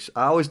pause right quick.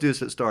 I always do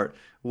this at the start.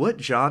 What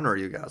genre are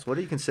you guys? What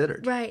are you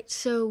considered? Right.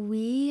 So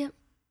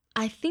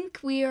I think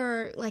we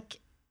are like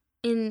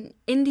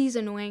indie's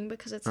annoying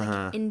because it's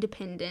like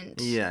independent.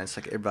 Yeah, it's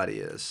like everybody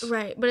is.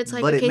 Right. But it's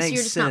like, okay, so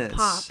you're just not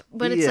pop.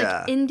 But it's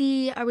like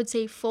indie, I would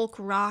say folk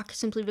rock,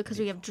 simply because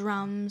we have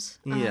drums.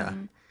 Yeah.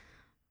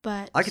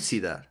 But I could see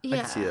that. I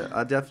could see that.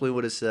 I definitely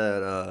would have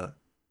said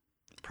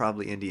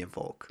probably indie and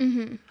folk.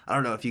 I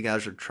don't know if you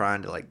guys are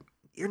trying to like,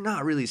 you're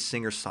not really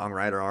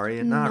singer-songwriter, are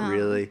you? Not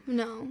really.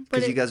 No.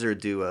 Because you guys are a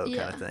duo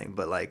kind of thing,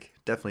 but like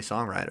definitely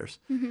songwriters.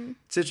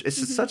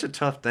 It's such a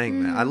tough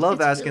thing, man. I love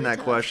asking really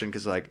that question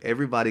because like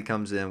everybody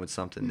comes in with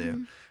something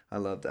new. I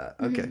love that.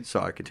 Okay,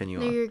 sorry, continue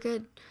on. No, you're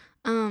good.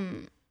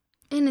 And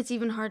it's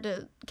even hard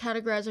to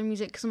categorize our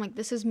music because I'm like,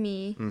 this is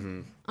me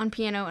on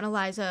piano and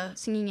Eliza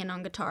singing in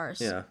on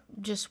guitars. Yeah.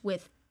 Just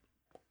with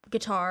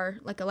guitar,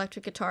 like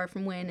electric guitar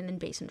from Win, and then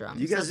bass and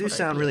drums. You guys do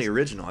sound really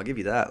original. I'll give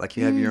you that. Like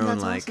you have your own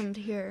like. That's awesome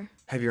to hear.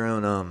 Have your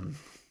own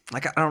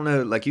like I don't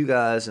know, like you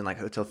guys and like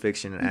Hotel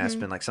Fiction and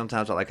Aspen. Like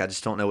sometimes I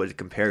just don't know what to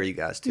compare you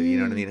guys to. You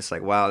know what I mean? It's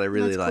like wow, they're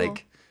really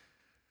like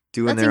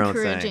doing their own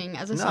thing. That's encouraging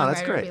as a songwriter.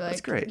 That's great. To be like,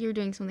 that's great. You're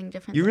doing something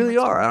different. You really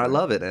are. I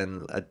love it,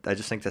 and I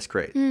just think that's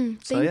great.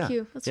 Thank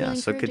you. That's really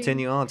so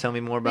continue on. Tell me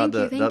more about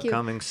the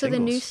upcoming singles. So the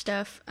new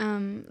stuff,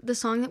 the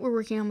song that we're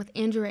working on with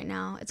Andrew right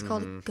now, it's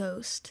called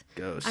Ghost.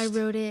 I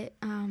wrote it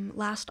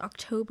last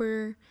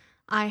October.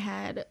 I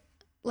had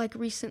like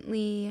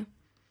recently,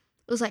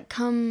 it was like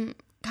come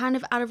kind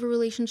of out of a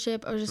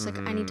relationship. I was just like,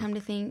 I need time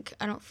to think.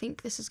 I don't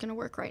think this is gonna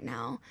work right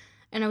now.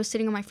 And I was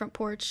sitting on my front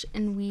porch,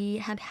 and we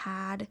had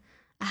a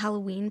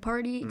Halloween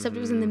party, except it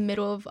was in the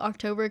middle of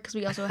October because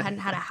we also hadn't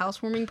had a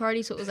housewarming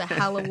party, so it was a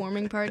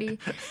Halloween party.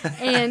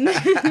 And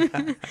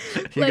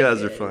you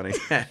guys are funny.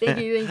 Thank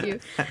you.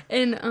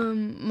 And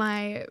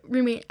my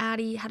roommate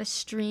Addie had a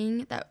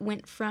string that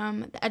went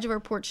from the edge of our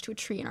porch to a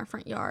tree in our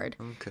front yard.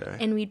 Okay.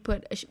 And we'd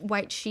put a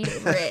white sheet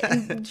over it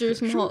and drew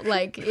some whole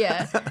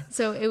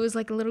So it was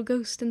like a little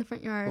ghost in the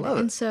front yard. Love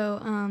it. And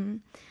so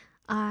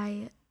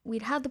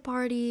we'd had the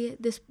party.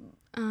 This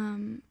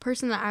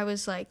person that I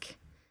was like,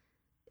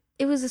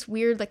 it was this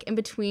weird like in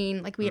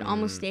between, like we had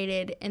almost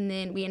dated and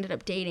then we ended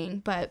up dating,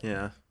 but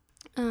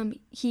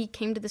he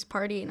came to this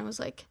party and I was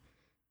like,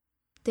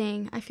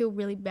 dang, I feel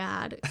really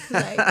bad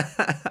because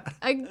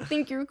I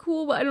think you're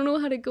cool, but I don't know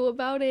how to go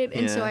about it.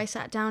 And so I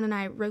sat down and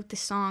I wrote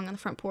this song on the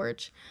front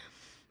porch.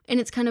 And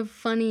it's kind of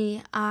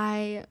funny.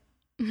 I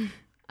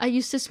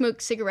used to smoke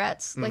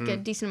cigarettes like a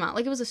decent amount,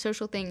 like it was a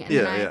social thing, and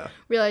then I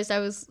realized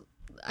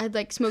I'd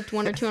like smoked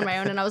one or two on my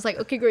own, and I was like,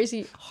 okay,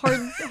 Gracie,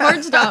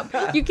 hard stop.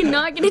 You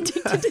cannot get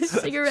addicted to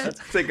cigarettes.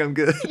 I think I'm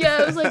good. Yeah,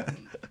 I was like,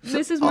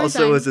 this is my also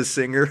sign. As a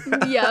singer.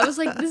 Yeah, I was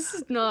like, this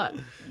is not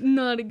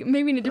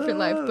maybe in a different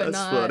life, but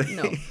not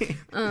funny.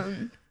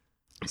 No.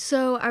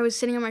 So I was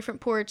sitting on my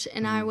front porch,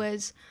 and I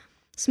was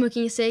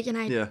smoking a cig, and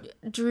I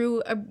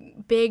drew a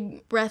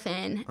big breath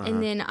in,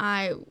 and then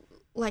I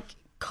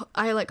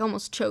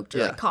almost choked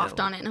or coughed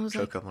on it, and I was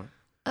like,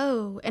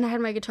 oh, and I had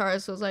my guitar,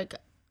 so I was like,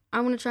 I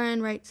want to try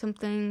and write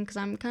something because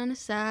I'm kind of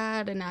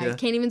sad and I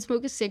can't even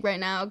smoke a cig right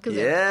now because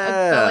I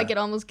felt like it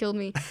almost killed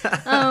me.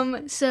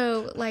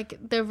 So like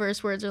the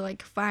verse words are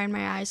like, fire in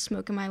my eyes,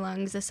 smoke in my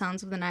lungs, the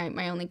sounds of the night,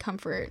 my only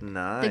comfort.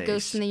 Nice. The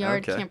ghost in the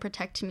yard can't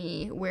protect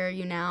me. Where are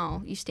you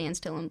now? You stand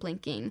still and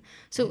blinking.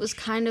 So it was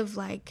kind of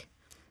like,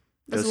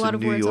 there's a lot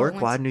of words. New York?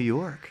 Why New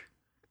York?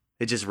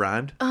 It just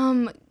rhymed?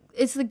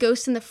 It's the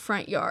ghost in the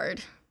front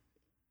yard.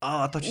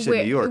 Oh, I thought you said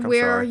New York. I'm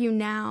where sorry. Are you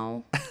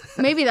now?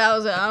 Maybe that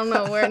was it. I don't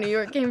know where New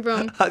York came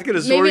from. I could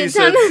have swore you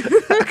said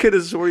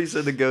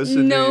the ghost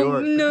in New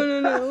York.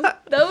 No.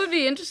 That would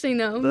be interesting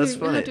though. That's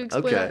funny. Have to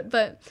explore that,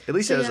 but at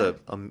least it has a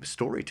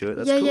story to it.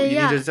 That's cool.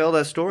 You need to tell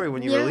that story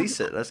when you release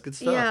it. That's good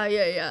stuff.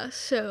 Yeah.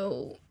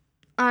 So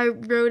I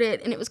wrote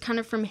it, and it was kind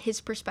of from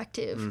his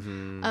perspective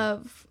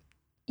of,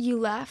 you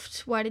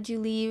left. Why did you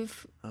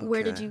leave? Okay.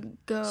 Where did you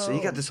go? So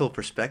you got this whole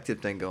perspective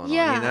thing going on.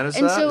 Yeah, You notice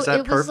and that? so Is that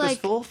it was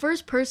purposeful? like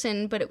first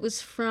person, but it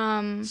was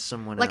from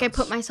someone like else. I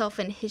put myself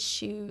in his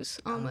shoes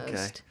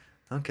almost.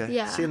 Okay.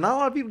 Yeah. See, not a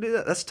lot of people do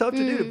that. That's tough to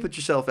do, to put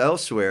yourself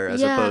elsewhere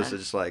as opposed to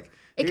just like,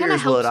 it kind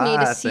of helps me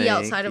to see think,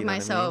 outside of you know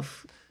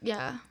myself. what I mean?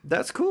 Yeah.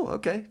 That's cool.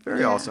 Okay.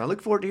 Very awesome. I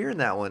look forward to hearing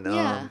that one.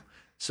 Yeah.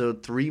 So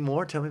 3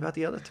 more. Tell me about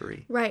the other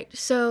 3. Right.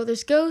 So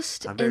there's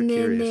Ghost, I'm and then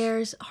curious.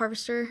 there's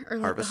Harvester, or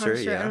like Harvester, the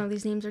Harvester. yeah. I don't know,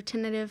 these names are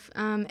tentative.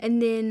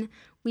 And then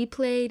we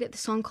played the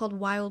song called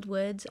Wild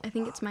Woods. I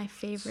think it's my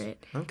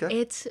favorite. Okay.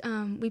 It's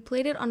we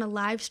played it on a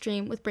live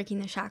stream with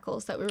Breaking the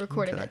Shackles that we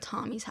recorded at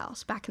Tommy's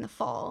house back in the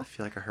fall. I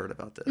feel like I heard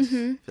about this.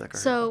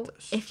 So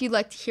if you'd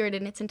like to hear it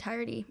in its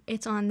entirety,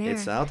 it's on there.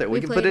 It's out there.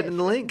 We can put it in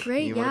the link.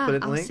 Great, you want to put it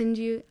in the I'll link? send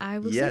you. I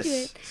will send you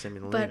it. Send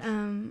me the But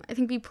link. I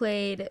think we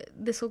played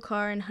This'll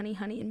Car and Honey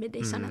Honey and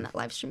Midday Sun on that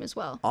live stream as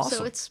well. Awesome.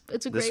 So it's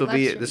a great live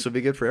stream. This will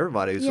be good for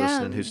everybody who's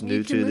listening, who's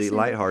new to the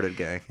Lighthearted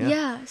gang.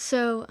 Yeah.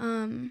 So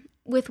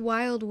with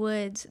Wild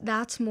Woods,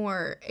 that's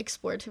more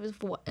explorative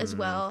as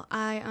well.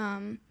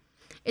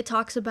 It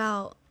talks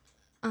about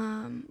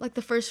like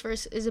the first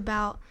verse is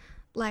about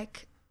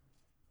like,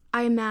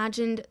 I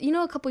imagined,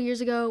 a couple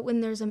years ago when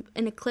there's an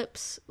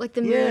eclipse, like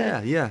the moon.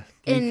 Yeah.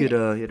 You had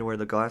to wear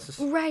the glasses.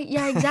 Right,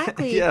 yeah,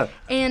 exactly. Yeah.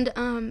 And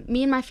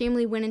me and my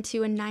family went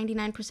into a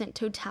 99%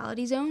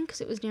 totality zone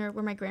because it was near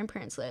where my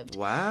grandparents lived.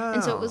 Wow.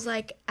 And so it was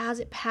like, as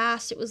it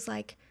passed, it was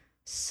like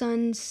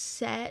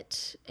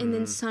sunset and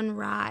then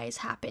sunrise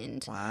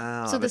happened.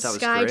 Wow. So the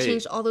sky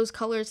changed all those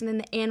colors, and then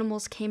the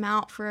animals came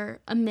out for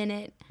a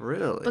minute.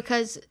 Really?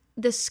 Because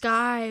the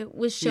sky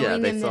was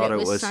showing them that it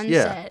was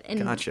sunset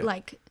and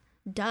like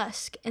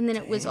dusk, and then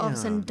it was all of a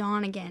sudden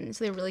dawn again,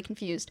 so they were really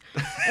confused.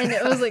 And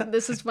it was like,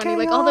 this is funny.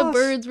 Like all the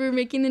birds were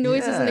making the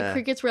noises and the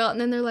crickets were out,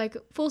 and then they're like,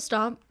 full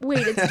stop,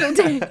 wait, it's still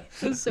day.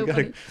 It was so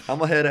funny. I'm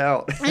gonna head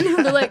out. I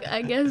know, they're like,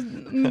 I guess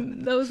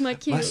that was my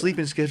cue. My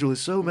sleeping schedule is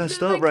so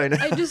messed up right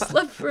now. I just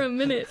slept for a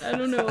minute. I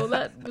don't know,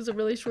 that was a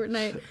really short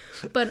night.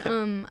 But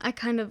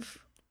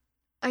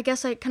I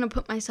guess I kind of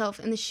put myself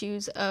in the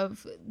shoes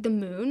of the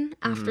moon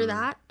after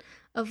that,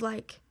 of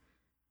like,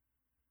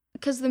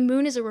 because the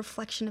moon is a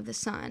reflection of the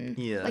sun.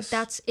 Yes.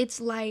 Like its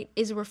light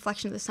is a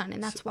reflection of the sun,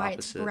 and that's why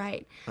it's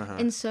bright.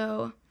 And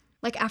so,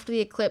 like after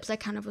the eclipse, I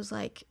kind of was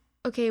like,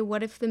 okay,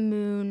 what if the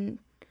moon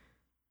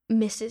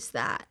misses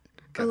that?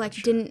 Or like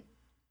didn't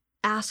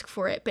ask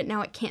for it, but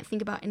now it can't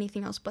think about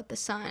anything else but the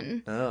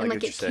sun. And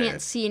like it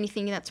can't see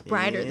anything that's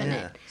brighter than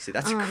it. See,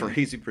 that's a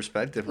crazy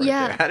perspective right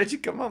there. How did you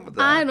come up with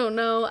that? I don't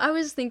know. I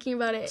was thinking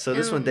about it. So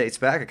this one dates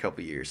back a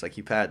couple years. Like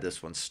you've had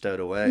this one stowed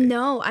away.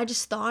 No, I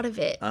just thought of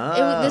it.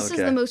 This is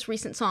the most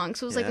recent song,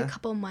 so it was like a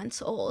couple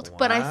months old. Wow.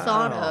 But I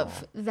thought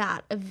of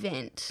that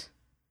event.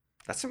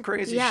 That's some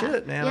crazy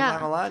shit, man. I'm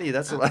not gonna lie to you.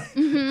 That's like,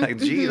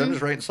 geez, I'm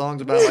just writing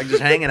songs about like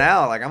just hanging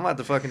out. Like I'm gonna have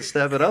to fucking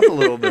step it up a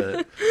little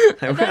bit.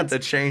 I'm gonna have to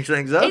change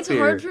things up. It's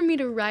hard for me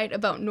to write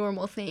about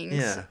normal things.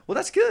 Yeah. Well,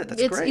 that's good.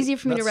 That's great. It's easier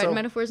for me to write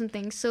metaphors and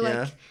things. So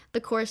like the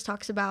chorus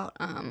talks about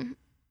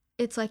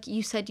it's like,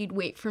 you said you'd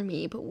wait for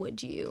me, but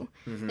would you?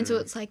 And so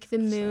it's like the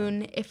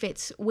moon, if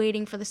it's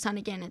waiting for the sun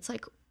again, it's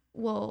like,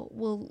 well,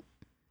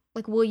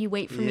 will you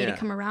wait for me to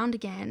come around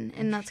again?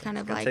 And that's kind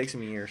of like, take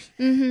some years.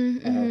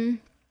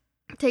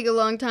 Take a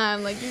long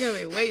time, like you're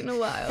gonna be waiting a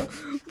while.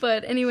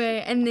 But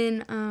anyway, and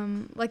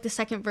then like the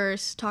second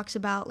verse talks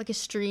about like a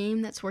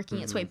stream that's working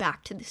its way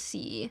back to the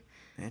sea.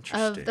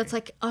 Interesting. That's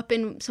like up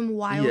in some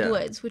wild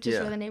woods, which is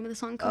where the name of the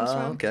song comes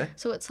from. Okay.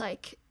 So it's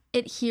like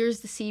it hears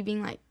the sea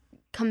being like,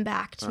 come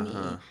back to me,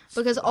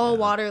 because all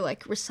water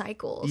like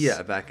recycles.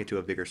 Yeah, back into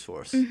a bigger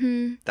source.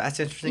 That's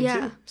interesting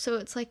too. So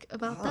it's like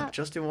about that.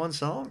 Just in one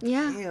song?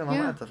 Yeah. Damn, I'm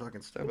gonna have to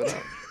fucking step it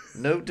up.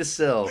 Note to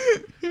self: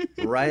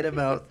 write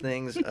about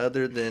things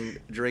other than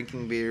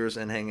drinking beers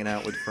and hanging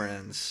out with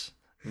friends.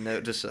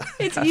 Note to self.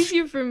 It's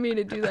easier for me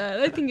to do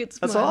that. I think it's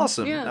fun. That's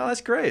awesome. Yeah. No,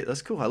 that's great.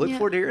 That's cool. I look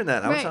forward to hearing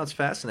that. That sounds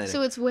fascinating.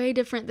 So it's way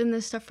different than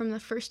the stuff from the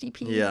first EP.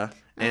 Yeah.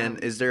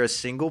 And is there a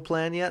single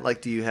plan yet?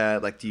 Like, do you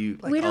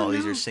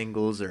these are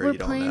singles, or you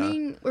don't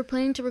know? We're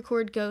planning to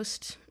record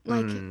Ghost.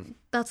 Like,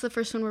 that's the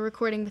first one we're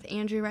recording with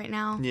Andrew right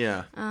now.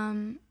 Yeah.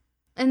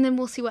 And then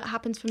we'll see what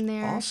happens from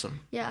there.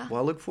 Awesome. Yeah.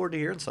 Well, I look forward to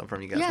hearing something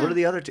from you guys. Yeah. What are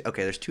the other two?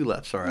 Okay, there's 2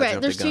 left. Sorry, right,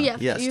 there's 2. Yeah.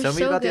 Yes, tell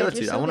me about the other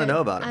 2. I want to know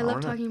about it. I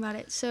love talking about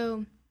it.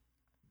 So,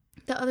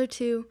 the other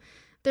 2,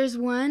 there's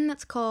one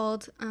that's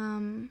called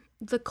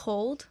The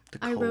Cold.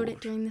 I wrote it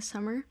during the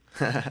summer.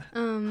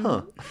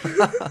 Well,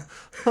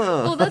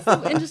 that's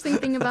the interesting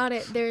thing about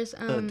it. There's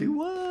do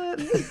what?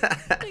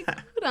 like,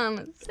 hold on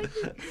a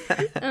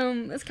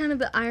second. It's kind of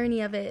the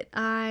irony of it.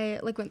 I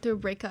like went through a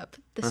breakup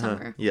this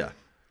summer. Yeah.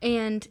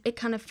 And it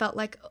kind of felt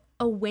like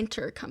a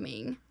winter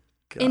coming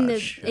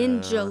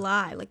in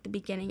July, like the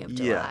beginning of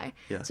July.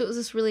 Yeah. So it was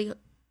this really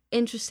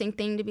interesting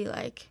thing to be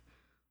like,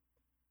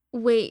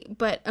 wait,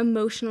 but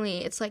emotionally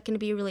it's like going to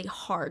be a really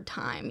hard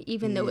time,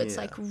 even though it's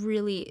like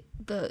really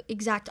the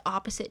exact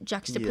opposite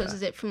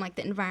juxtaposes it from like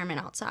the environment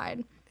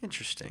outside.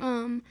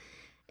 Interesting.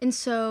 And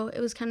so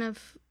it was kind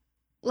of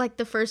like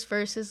the first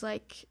verse is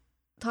like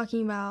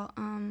talking about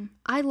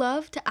I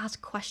love to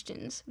ask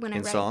questions when I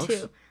write songs?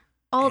 too.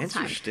 All the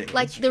time.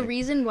 Like the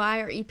reason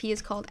why our EP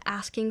is called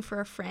Asking for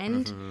a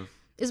Friend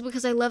is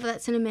because I love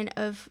that sentiment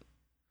of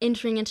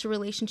entering into a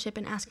relationship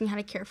and asking how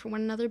to care for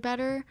one another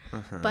better.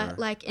 But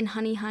like in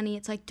Honey Honey,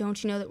 it's like,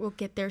 don't you know that we'll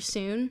get there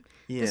soon?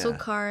 Yeah. This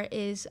car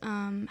is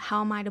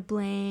How Am I to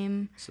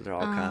Blame? So they're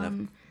all kind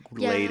of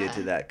related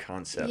to that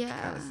concept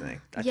kind of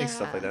thing. I think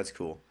stuff like that's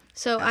cool.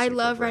 So I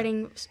love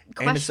writing questions.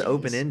 And it's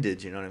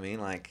open-ended, you know what I mean?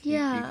 Like you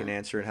can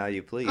answer it how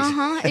you please.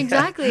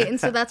 Exactly. And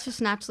so that's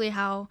just naturally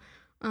how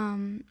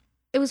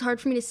it was hard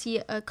for me to see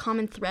a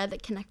common thread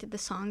that connected the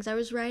songs I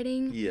was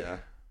writing. Yeah.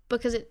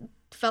 Because it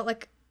felt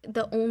like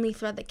the only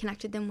thread that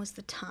connected them was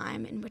the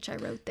time in which I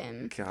wrote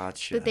them.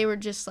 Gotcha. That they were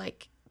just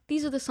like,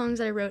 these are the songs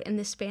that I wrote in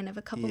this span of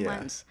a couple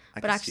months.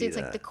 But actually it's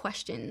like the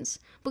questions.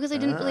 Because I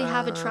didn't really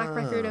have a track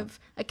record of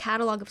a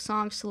catalog of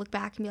songs to look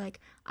back and be like,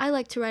 I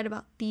like to write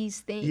about these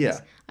things. Yeah.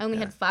 I only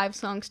had 5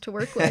 songs to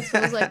work with. So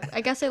I was like,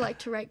 I guess I like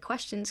to write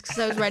questions because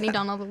I was writing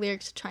down all the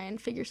lyrics to try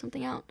and figure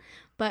something out.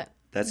 But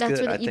that's good.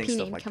 Where the EP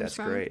name comes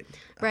from. Great.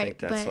 I think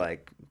that's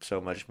like so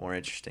much more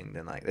interesting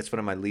than like, that's one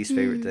of my least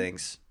favorite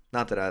things.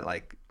 Not that I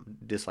like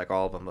dislike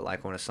all of them, but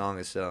like when a song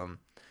is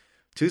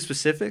too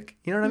specific,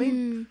 you know what I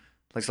mean?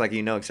 Looks like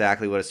you know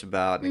exactly what it's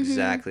about and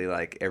exactly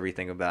like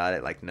everything about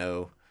it, like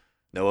no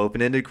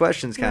open-ended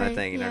questions kind of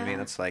thing, you know what I mean?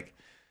 That's like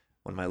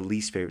one of my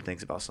least favorite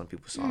things about some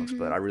people's songs,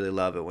 but I really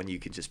love it when you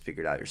can just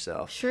figure it out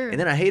yourself. Sure. And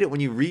then I hate it when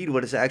you read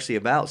what it's actually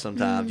about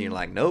sometimes, and you're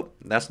like, nope,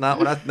 that's not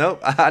what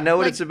I know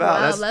what it's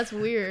about. Wow, that's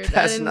weird.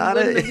 That's not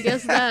it. I wouldn't have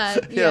guessed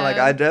that. Yeah, like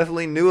I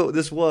definitely knew what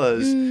this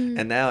was,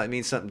 and now it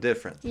means something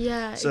different.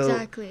 Yeah, so,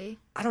 exactly.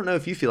 I don't know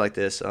if you feel like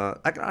this. I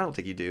don't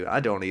think you do.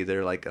 I don't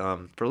either. Like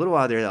for a little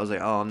while there, I was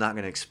like, oh, I'm not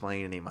going to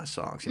explain any of my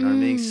songs. You know what I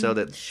mean? So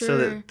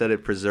that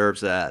it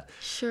preserves that.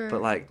 Sure.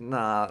 But like,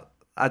 nah,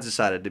 I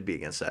decided to be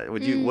against that.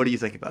 What do you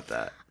think about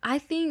that? I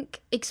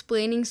think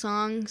explaining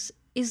songs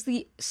is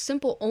the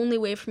simple only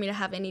way for me to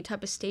have any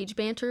type of stage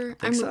banter.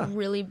 I'm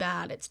really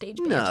bad at stage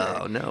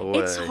banter. No way.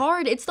 It's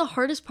hard. It's the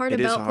hardest part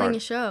about playing a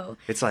show.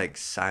 It's like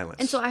silence.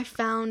 And so I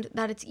found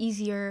that it's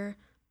easier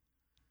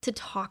to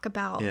talk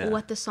about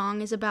what the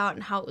song is about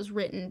and how it was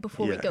written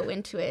before we go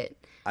into it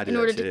in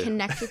order to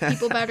connect with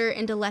people better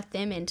and to let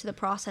them into the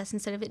process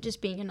instead of it just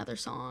being another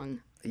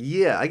song.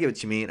 Yeah, I get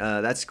what you mean.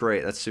 That's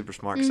great. That's super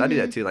smart because I do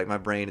that too. Like my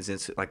brain is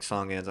into like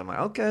song ends. I'm like,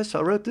 okay, so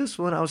I wrote this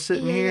one. I was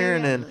sitting here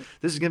and then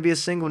this is going to be a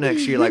single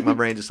next year. Like my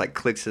brain just like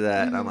clicks to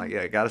that. And I'm like,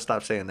 yeah, got to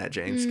stop saying that,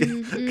 James.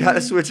 Got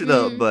to switch it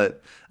up.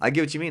 But I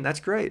get what you mean. That's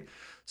great.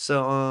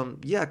 So,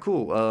 yeah,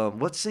 cool.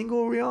 What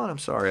single are we on? I'm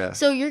sorry.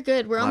 So you're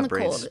good. We're on The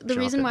Cold. The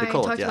reason why I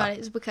talked about it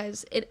is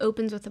because it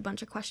opens with a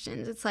bunch of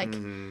questions. It's like,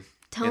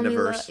 tell me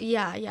love.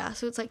 Yeah.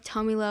 So it's like,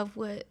 tell me love,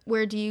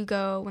 where do you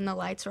go when the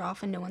lights are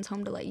off and no one's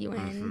home to let you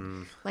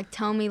in? Like,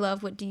 tell me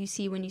love, what do you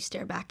see when you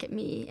stare back at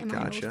me? Am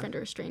I an old friend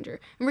or a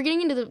stranger? And we're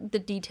getting into the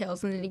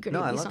details and the nitty-gritty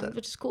of these songs,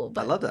 which is cool.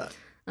 But I love that.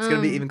 It's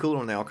going to be even cooler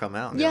when they all come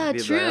out. Yeah,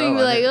 true. You'd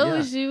be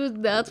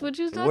like, that's what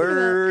she was talking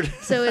about.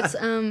 So it's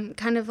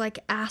kind of like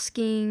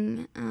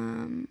asking,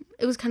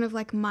 it was kind of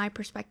like my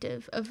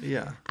perspective of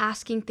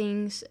asking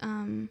things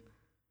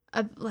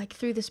like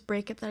through this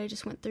breakup that I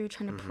just went through,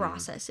 trying to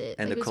process it.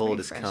 And like, the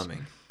cold is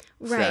coming.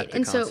 Right.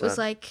 And so it was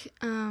like,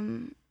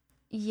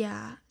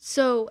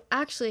 So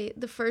actually,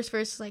 the first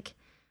verse is like,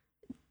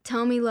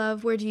 tell me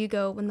love, where do you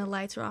go when the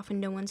lights are off and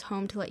no one's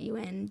home to let you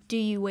in? Do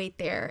you wait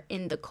there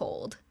in the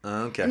cold?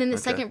 Okay. And then the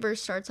second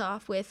verse starts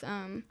off with,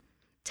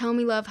 tell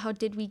me love, how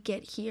did we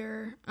get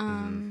here?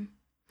 And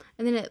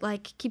then it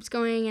like keeps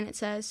going and it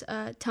says,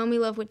 tell me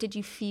love, what did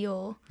you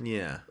feel?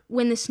 Yeah.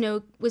 When the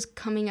snow was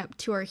coming up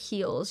to our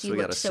heels, you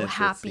looked so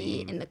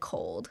happy in the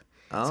cold.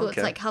 So it's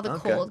like how the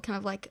cold kind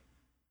of like,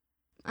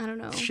 I don't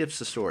know. Shifts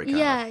the story kind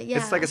of. Yeah.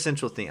 It's like a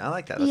central theme. I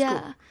like that.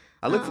 That's cool.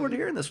 I look forward to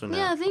hearing this one now.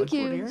 Yeah, thank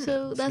you.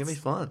 So it's going to be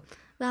fun.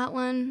 That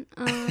one.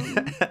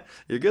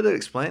 You're good at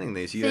explaining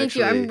these. Thank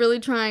you. I'm really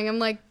trying. I'm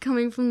like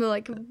coming from the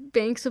like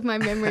banks of my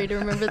memory to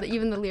remember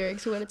even the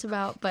lyrics of what it's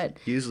about. But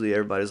usually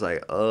everybody's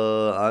like,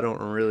 I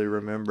don't really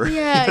remember.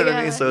 Yeah, you know what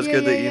I mean? So it's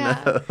good that you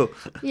know.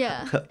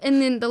 Yeah.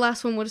 And then the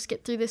last one, we'll just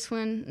get through this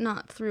one,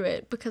 not through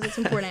it because it's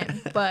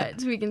important,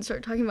 but we can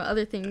start talking about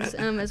other things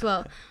as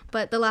well.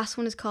 But the last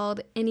one is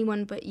called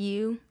Anyone But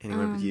You.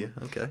 Anyone But You?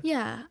 Okay.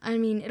 Yeah. I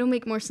mean, it'll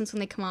make more sense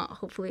when they come out,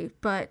 hopefully.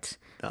 But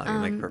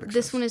make perfect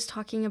this sense. one is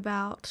talking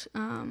about,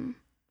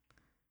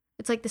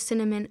 it's like the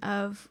sentiment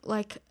of,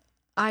 like,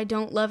 I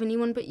don't love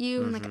anyone but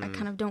you, and, like, I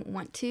kind of don't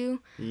want to.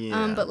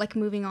 Yeah. But, like,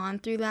 moving on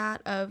through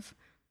that of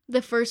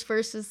the first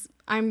verse is,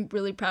 I'm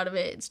really proud of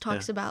it. It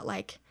talks about,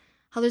 like,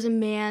 how there's a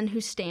man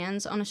who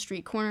stands on a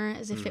street corner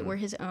as if it were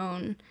his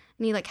own,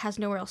 and he, like, has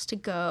nowhere else to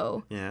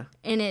go. Yeah.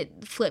 And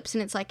it flips,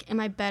 and it's like, am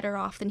I better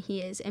off than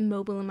he is,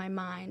 immobile in my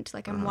mind?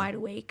 Like, I'm wide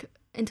awake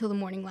until the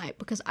morning light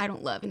because I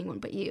don't love anyone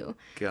but you.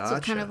 Gotcha. So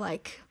it's kind of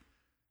like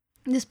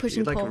this push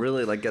and pull. You, like,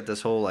 really, like, get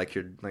this whole, like,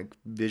 you're, like,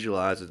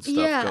 visualizing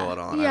stuff going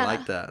on. I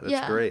like that.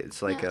 That's great.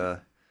 It's like, I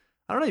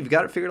I don't know. You've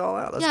got it figured all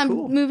out. That's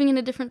cool. I'm moving in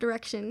a different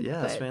direction.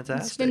 Yeah, that's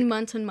fantastic. It's been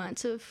months and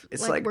months of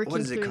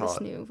working through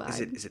this new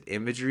vibe. Is it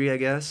imagery, I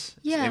guess?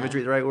 Yeah. Is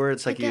imagery the right word?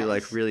 It's like you're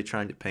like really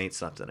trying to paint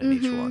something in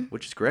each one,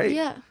 which is great.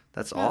 Yeah.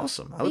 That's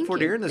awesome. I look forward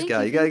to hearing this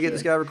guy. You got to get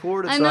this guy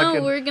recorded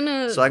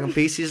so I can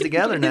piece these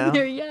together now.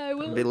 Yeah, I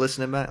will. And be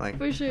listening back like,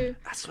 for sure.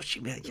 That's what she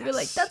meant. Yes. You're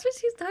like, that's what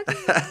she's talking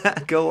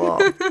about. Go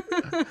off.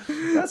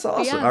 That's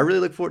awesome. Yeah. I really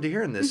look forward to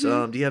hearing this.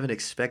 Do you have an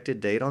expected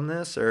date on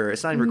this, or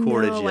it's not even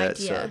recorded yet?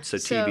 Idea. So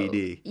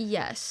TBD.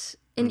 Yes.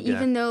 And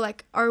even though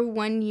like our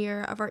 1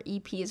 year of our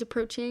EP is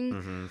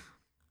approaching,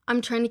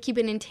 I'm trying to keep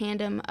it in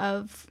tandem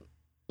of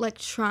like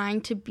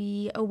trying to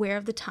be aware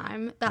of the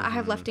time that I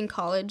have left in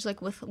college,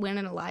 like with Wynn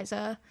and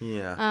Eliza.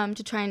 Yeah.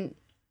 To try and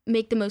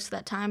make the most of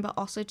that time, but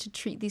also to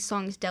treat these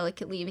songs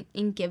delicately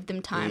and give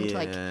them time to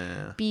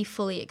like be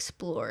fully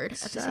explored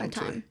at the same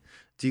time.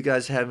 Do you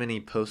guys have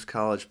any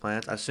post-college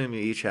plans? I assume you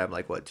each have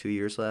like 2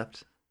 years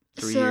left?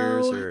 3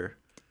 years or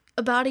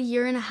about 1.5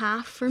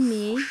 years for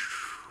me.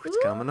 It's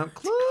coming up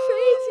close.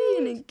 Crazy,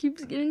 and it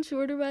keeps getting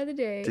shorter by the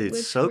day. Dude,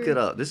 soak it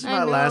up. This is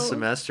my last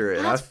semester,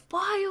 and that's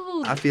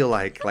wild. I feel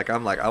like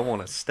I'm like I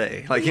want to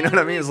stay. Like you know what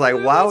I mean? It's like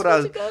why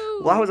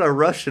was I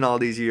rushing all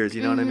these years?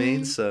 You know what I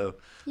mean? So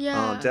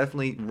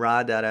definitely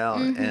ride that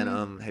out.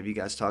 And have you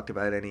guys talked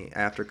about any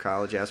after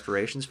college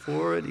aspirations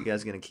for it? You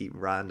guys gonna keep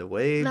riding the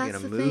wave? You gonna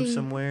move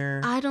somewhere?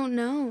 I don't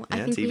know. Yeah,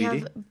 I think TBD? we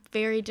have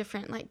very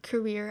different like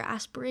career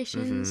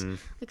aspirations.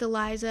 Like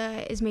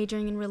Eliza is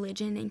majoring in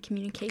religion and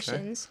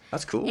communications. Okay.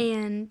 That's cool.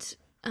 And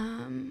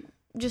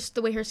just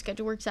the way her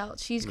schedule works out,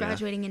 she's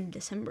graduating in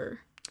December.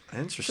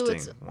 Interesting. So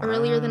it's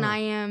earlier than I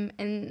am,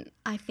 and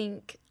I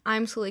think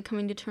I'm slowly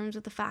coming to terms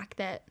with the fact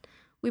that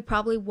we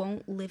probably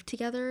won't live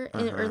together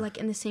or like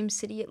in the same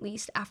city at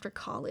least after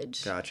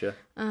college. Gotcha.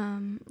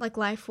 Like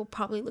life will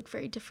probably look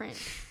very different.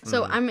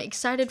 So I'm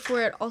excited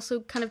for it,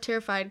 also kind of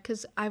terrified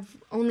because I've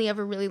only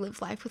ever really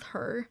lived life with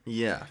her.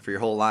 Yeah, for your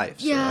whole life.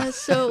 Yeah,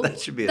 so that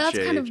should be that's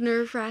kind of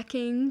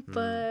nerve-wracking,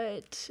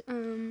 but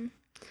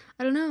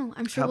I don't know.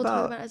 I'm sure we'll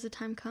talk about it as the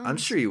time comes. I'm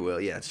sure you will.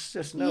 Yeah, it's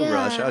just no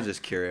rush. I was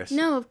just curious.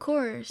 No, of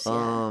course.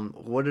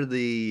 What are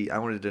I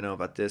wanted to know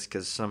about this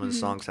because some of the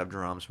songs have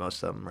drums,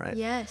 most of them, right?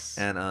 Yes.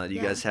 And do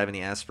you guys have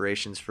any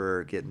aspirations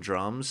for getting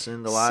drums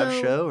in the live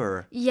show,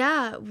 or?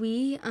 Yeah,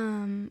 we've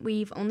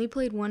only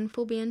played one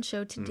full band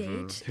show to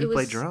date. Who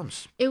played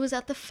drums? It was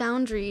at the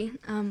Foundry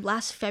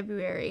last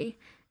February.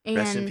 And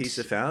rest in peace,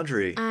 the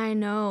Foundry. I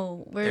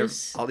know.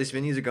 All these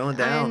venues are going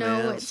down, man.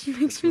 I know. It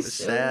makes me so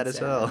sad as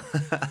hell.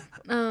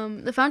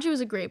 The Foundry was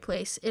a great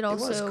place. It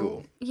was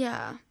cool.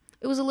 Yeah.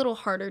 It was a little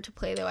harder to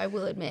play, though, I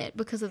will admit,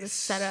 because of the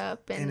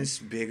setup. And it's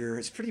bigger.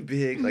 It's pretty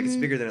big. Like, it's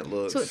bigger than it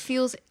looks. So it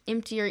feels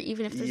emptier,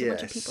 even if there's a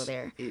bunch of people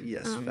there.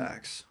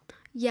 Facts.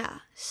 Yeah.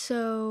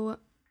 So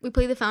we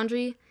played the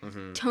Foundry.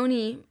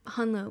 Tony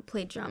Hunlow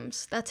played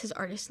drums. That's his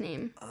artist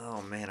name.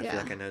 Oh, man. I feel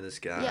like I know this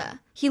guy. Yeah.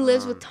 He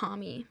lives with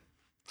Tommy.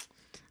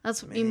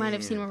 You might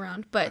have seen him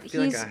around, but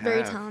he's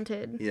very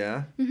talented.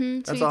 Yeah? So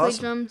That's he awesome. played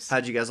drums.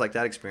 How'd you guys like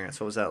that experience?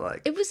 What was that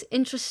like? It was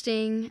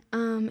interesting,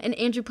 and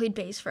Andrew played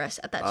bass for us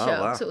at that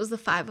show, wow. So it was the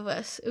 5 of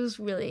us. It was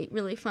really,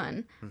 really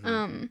fun.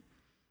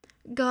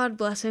 God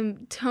bless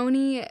him.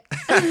 Tony,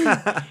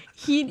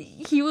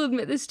 he will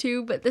admit this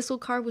too, but this little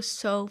car was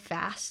so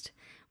fast.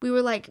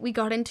 We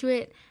got into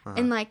it,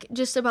 and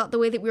just about the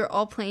way that we were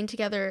all playing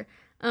together,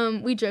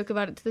 we joke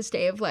about it to this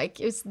day of it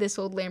was this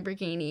old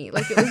Lamborghini. It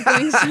was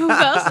going so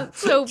fast. It's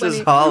so funny.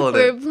 Just hauling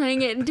we were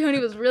playing it and Tony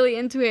was really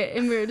into it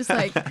and we were just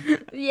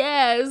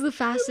yeah, it was the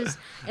fastest.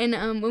 And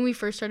when we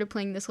first started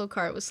playing this whole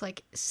car, it was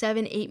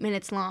 7-8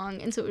 minutes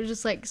long. And so it was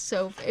just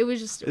it was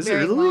just is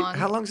very it really? long.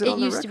 How long is it on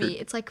the record? It used to be.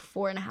 It's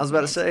 4.5 minutes. I was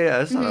about to say,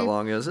 yeah, it's not that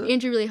long, is it?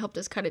 Andrew really helped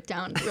us cut it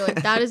down. We're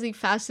that is the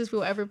fastest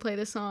we'll ever play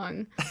the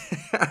song.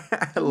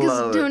 I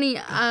love Tony,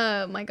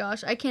 my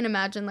gosh, I can't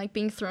imagine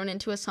being thrown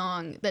into a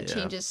song that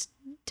changes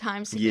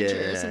time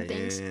signatures and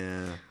things.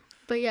 Yeah.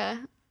 But yeah.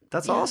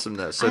 That's awesome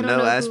though. So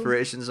no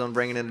aspirations on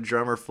bringing in a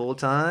drummer full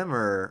time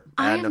or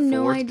adding a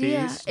fourth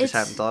piece? Just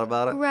haven't thought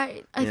about it?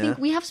 Right. I think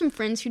we have some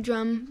friends who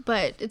drum,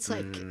 but it's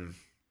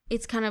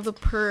it's kind of a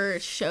per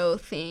show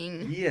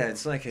thing. Yeah,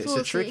 it's it's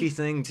a tricky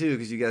thing too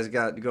because you guys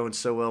got going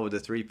so well with the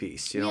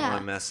 3-piece. You don't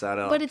want to mess that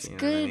up. But it's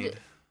good.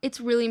 It's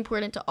really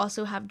important to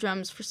also have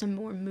drums for some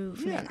more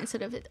movement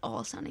instead of it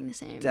all sounding the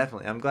same.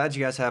 Definitely. I'm glad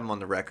you guys have them on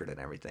the record and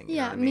everything. You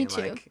know what I mean? Me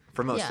too.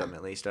 For most of them,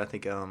 at least. I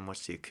think,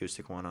 what's the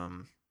acoustic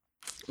one?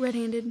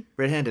 Red-handed.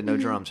 Red-handed, no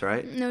drums,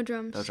 right? No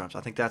drums. No drums. I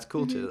think that's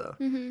cool too, though.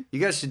 Mm-hmm. You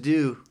guys should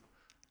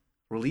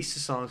release the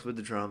songs with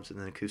the drums and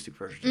then acoustic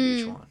versions of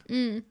each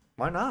one.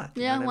 Why not?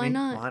 Yeah, why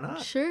not? Why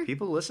not? Sure.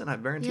 People listen. I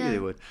guarantee they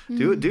would.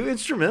 Do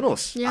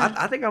instrumentals. Yeah.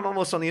 I think I'm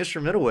almost on the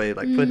instrumental wave,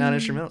 putting out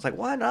instrumentals.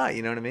 Why not?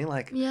 You know what I mean?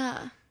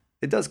 Yeah.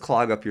 It does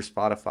clog up your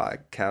Spotify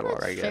catalog,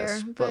 That's I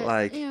guess. Fair,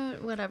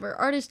 but whatever.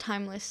 Art is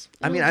timeless.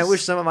 I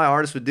wish some of my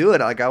artists would do it.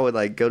 I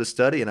would go to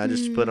study and I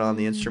just put on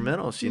the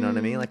instrumentals. You know what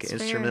I mean? An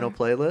instrumental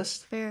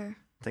playlist. Fair.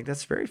 I think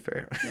that's very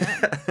fair.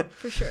 Yeah,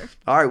 for sure.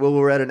 All right, well,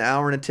 we're at an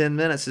hour and 10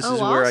 minutes. This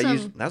is where I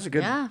use. That's a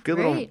good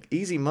little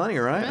easy money,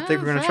 right? Yeah, I think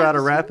we're gonna try to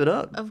wrap it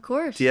up. Of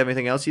course. Do you have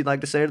anything else you'd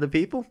like to say to the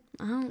people?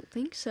 I don't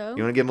think so.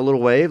 You want to give them a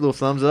little wave, a little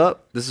thumbs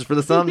up? This is for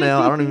the thumbnail.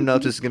 I don't even know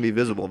if this is gonna be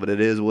visible, but it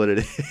is what it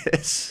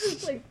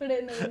is. Like put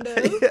it in the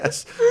window.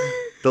 Yes.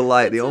 The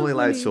light, the only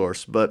light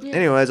source. But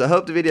anyways, I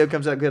hope the video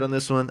comes out good on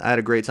this one. I had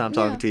a great time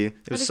talking to you.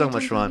 It was so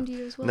much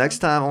fun. Well. Next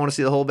time, I want to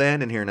see the whole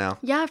band in here now.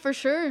 Yeah, for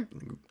sure.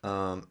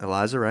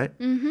 Eliza, right?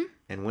 Mm-hmm.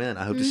 And Wynn,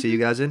 I hope to see you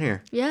guys in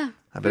here. Yeah.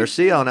 I better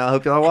see y'all now. I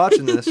hope y'all are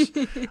watching this.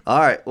 All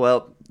right.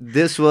 Well,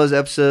 this was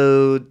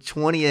episode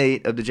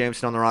 28 of the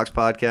Jameson on the Rocks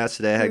podcast.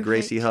 Today I had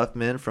Gracie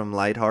Huffman from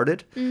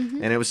Lighthearted.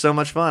 And it was so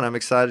much fun. I'm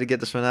excited to get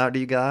this one out to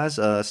you guys.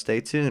 Stay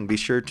tuned. Be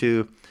sure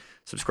to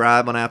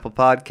subscribe on Apple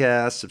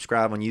Podcasts,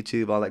 subscribe on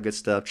YouTube, all that good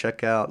stuff.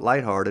 Check out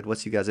Lighthearted.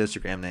 What's you guys'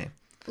 Instagram name?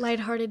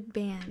 Lighthearted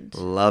Band.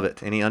 Love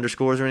it. Any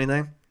underscores or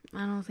anything?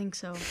 I don't think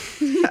so.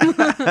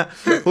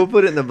 We'll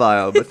put it in the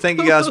bio. But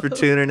thank you guys for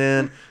tuning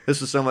in.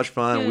 This was so much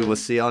fun. We will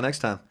see y'all next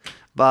time.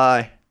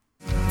 Bye.